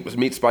get to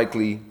meet Spike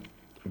Lee,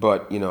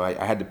 but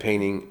I had the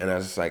painting, and I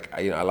was like,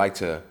 I like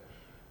to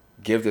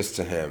give this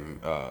to him.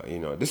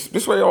 This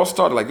is where it all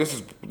started. Like this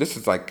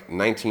is like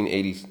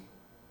 1980s,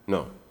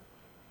 no,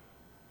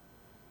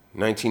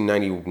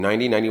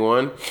 1990,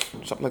 91,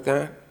 something like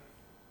that.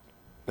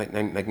 Like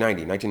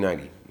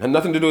 1990. Had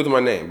nothing to do with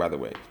my name, by the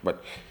way.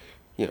 But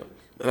and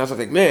I was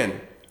like, man,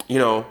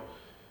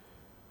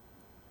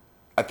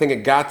 I think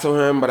it got to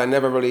him, but it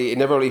never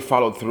really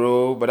followed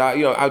through. But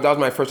that was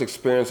my first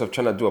experience of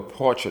trying to do a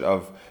portrait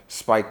of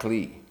Spike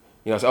Lee.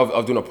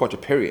 Of doing a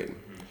portrait, period.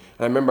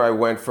 And I remember I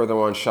went further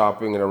on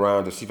shopping and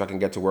around to see if I can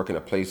get to work in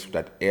a place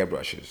that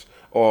airbrushes,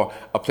 or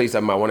a place that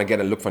I might want to get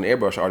and look for an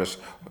airbrush artist.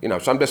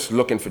 So I'm just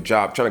looking for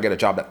trying to get a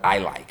job that I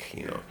like.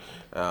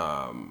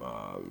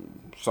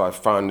 So I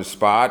found the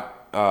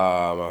spot.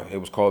 It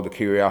was called the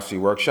Curiosity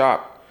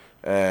Workshop,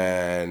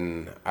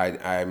 and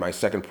my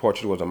second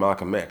portrait was a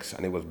Malcolm X,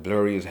 and it was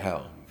blurry as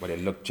hell, but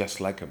it looked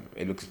just like him.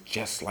 It looks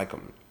just like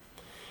him.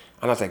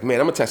 And I was like, man,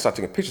 I'm gonna start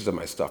taking pictures of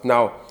my stuff.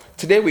 Now,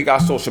 today we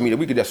got social media.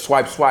 We could just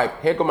swipe.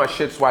 Here go my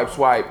shit, swipe,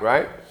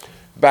 right?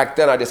 Back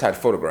then I just had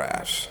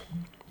photographs.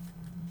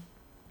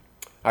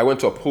 I went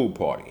to a pool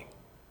party.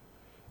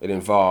 It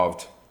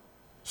involved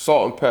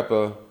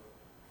Salt-N-Pepa,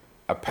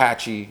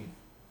 Apache,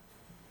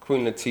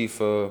 Queen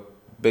Latifah,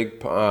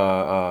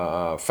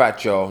 Fat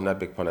Joe, not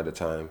Big Pun at the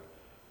time,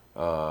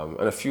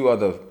 and a few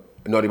other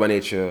Naughty by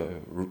Nature,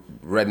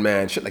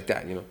 Redman, shit like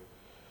that,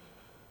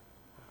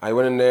 I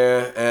went in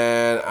there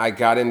and I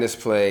got in this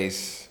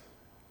place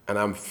and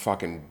I'm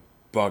fucking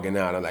bugging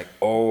out. I'm like,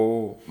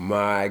 oh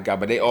my God.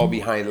 But they all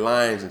behind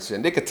lines and shit.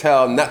 And they could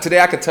tell, today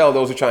I could tell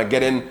those who trying to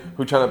get in,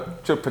 who trying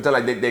to pretend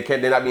like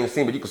they're not being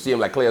seen, but you could see them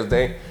like clear as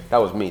day. That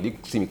was me. You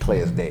could see me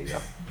clear as day, yo.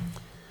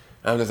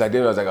 I'm just like, I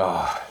was like,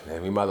 oh,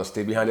 man, we might as well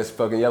stay behind this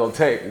fucking yellow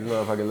tape. This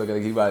motherfucker looking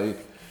like anybody,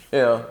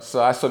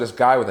 So I saw this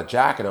guy with a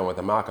jacket on with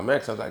a Malcolm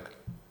X. I was like,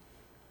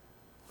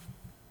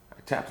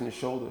 I tapped on his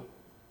shoulder.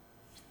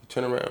 He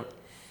turned around.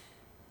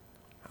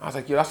 I was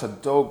like, yo, that's a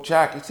dope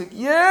jacket. He said,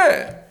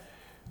 yeah,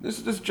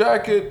 this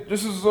jacket,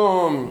 this is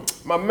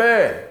my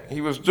man.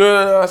 He was doing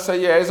it. I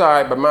said, yeah, it's all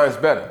right, but mine's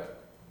better.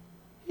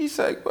 He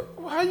said, but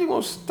how you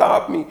gonna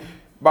stop me?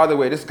 By the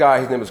way, this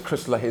guy, his name is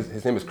Chris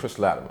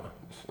Lattimore.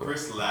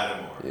 Chris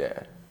Lattimore.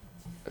 Yeah.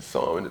 I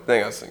saw him in the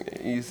thing I was singing.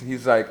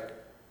 He's like,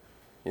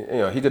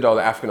 he did all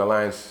the African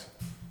Alliance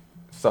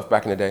stuff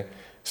back in the day,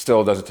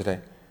 still does it today.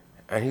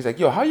 And he's like,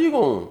 yo, how you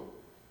gonna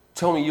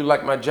tell me you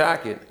like my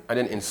jacket and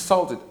then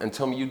insult it and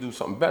tell me you do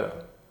something better?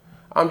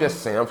 I'm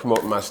just saying, I'm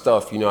promoting my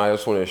stuff, I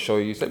just wanted to show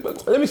you. He's like,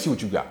 but let me see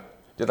what you got.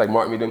 Just like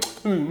Martin me doing,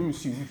 let me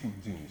see.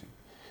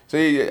 So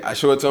I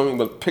showed it to him,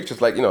 but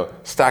pictures like,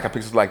 stack of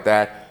pictures like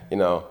that,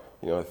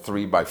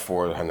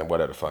 3x4 and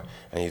whatever the fuck.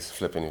 And he's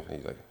flipping,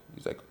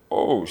 he's like,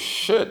 oh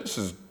shit, this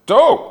is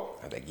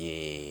dope. I'm like,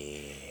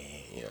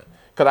 yeah.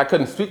 Because I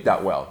couldn't speak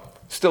that well.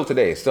 Still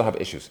today, still have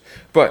issues.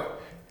 But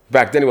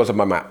back then it was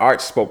about my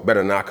art spoke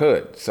better than I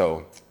could.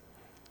 So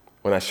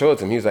when I showed it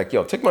to him, he was like,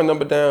 yo, take my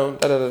number down,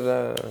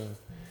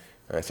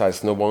 And I started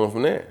snowballing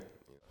from there.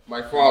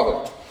 My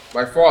father,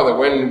 when he saw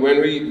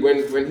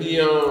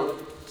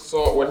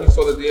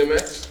the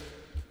DMX,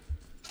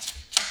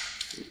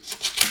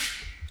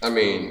 I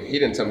mean, he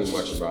didn't tell me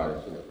much about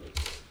it,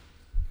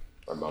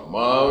 But my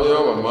mom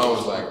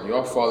was like,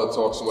 your father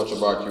talks so much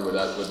about you with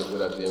that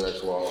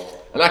DMX wall.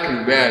 And I can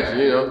imagine,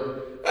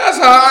 that's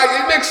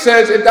how it makes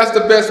sense. If that's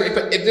the best, if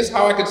this is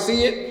how I could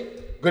see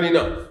it, good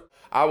enough.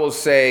 I will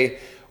say,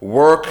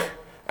 work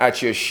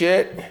at your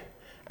shit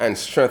and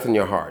strengthen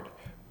your heart,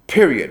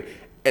 period,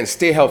 and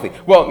stay healthy.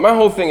 Well, my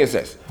whole thing is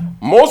this.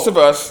 Most of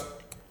us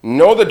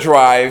know the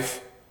drive,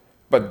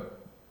 but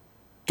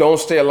don't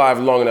stay alive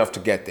long enough to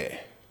get there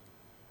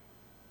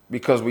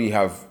because we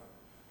have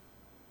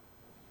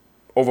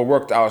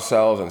overworked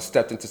ourselves and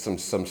stepped into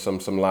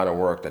some line of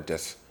work that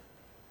just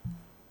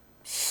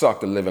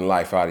sucked the living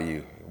life out of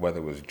you, whether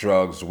it was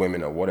drugs,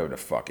 women, or whatever the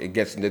fuck. It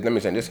gets, let me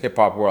say, in this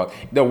hip-hop world,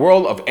 the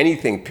world of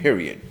anything,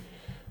 period,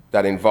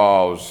 that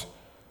involves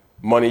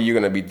money, you're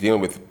going to be dealing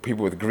with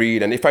people with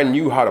greed. And if I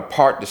knew how to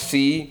part the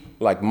sea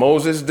like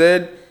Moses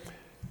did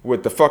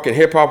with the fucking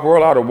hip-hop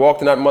world, I would have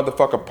walked in that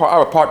motherfucker. I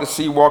would part the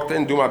sea, walked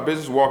in, do my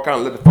business, walk out,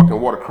 and let the fucking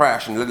water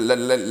crash and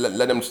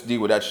let them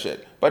deal with that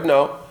shit. But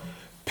no.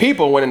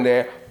 People went in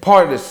there,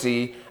 parted the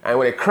sea, And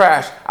when it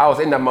crashed, I was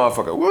in that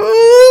motherfucker.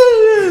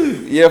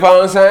 Woo! You know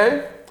what I'm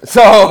saying?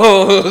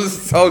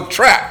 So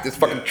trapped. It's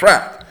fucking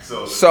trapped.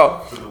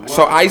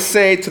 So I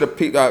say to the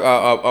people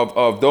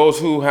of those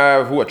who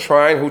are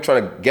trying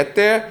to get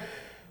there,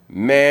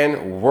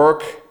 man,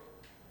 work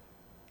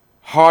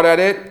hard at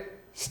it,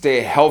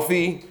 stay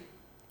healthy,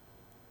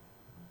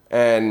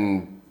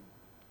 and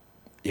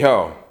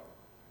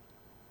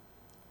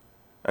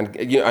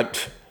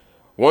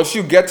once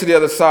you get to the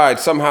other side,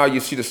 somehow you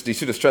see the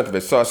strength of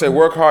it. So I say,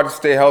 work hard,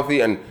 stay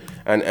healthy, and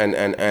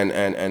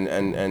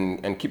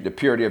keep the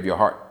purity of your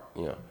heart.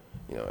 You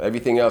know,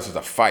 everything else is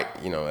a fight.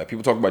 You know,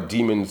 people talk about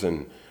demons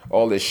and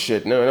all this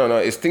shit. No.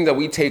 It's things that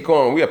we take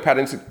on. We are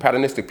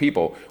patternistic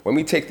people. When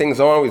we take things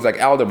on, it's like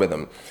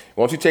algorithm.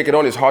 Once you take it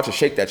on, it's hard to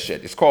shake that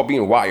shit. It's called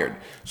being wired.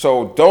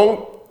 So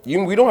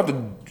we don't have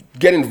to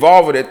get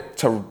involved with it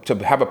to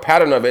have a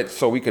pattern of it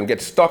so we can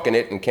get stuck in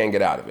it and can't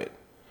get out of it.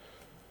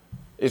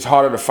 It's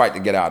harder to fight to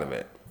get out of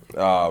it.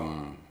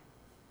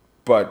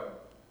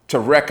 But to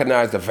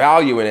recognize the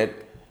value in it,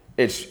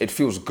 it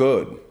feels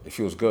good. It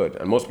feels good.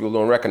 And most people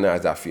don't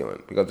recognize that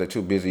feeling because they're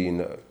too busy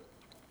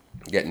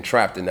getting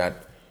trapped in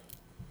that,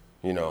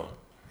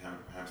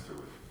 Hamster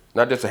wheel.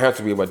 Not just a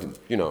hamster wheel, but,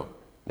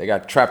 they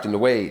got trapped in the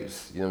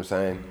waves. You know what I'm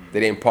saying? Mm-hmm. They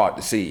didn't part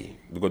the sea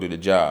to go do the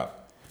job.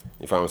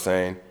 You know what I'm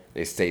saying?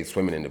 They stayed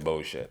swimming in the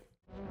bullshit.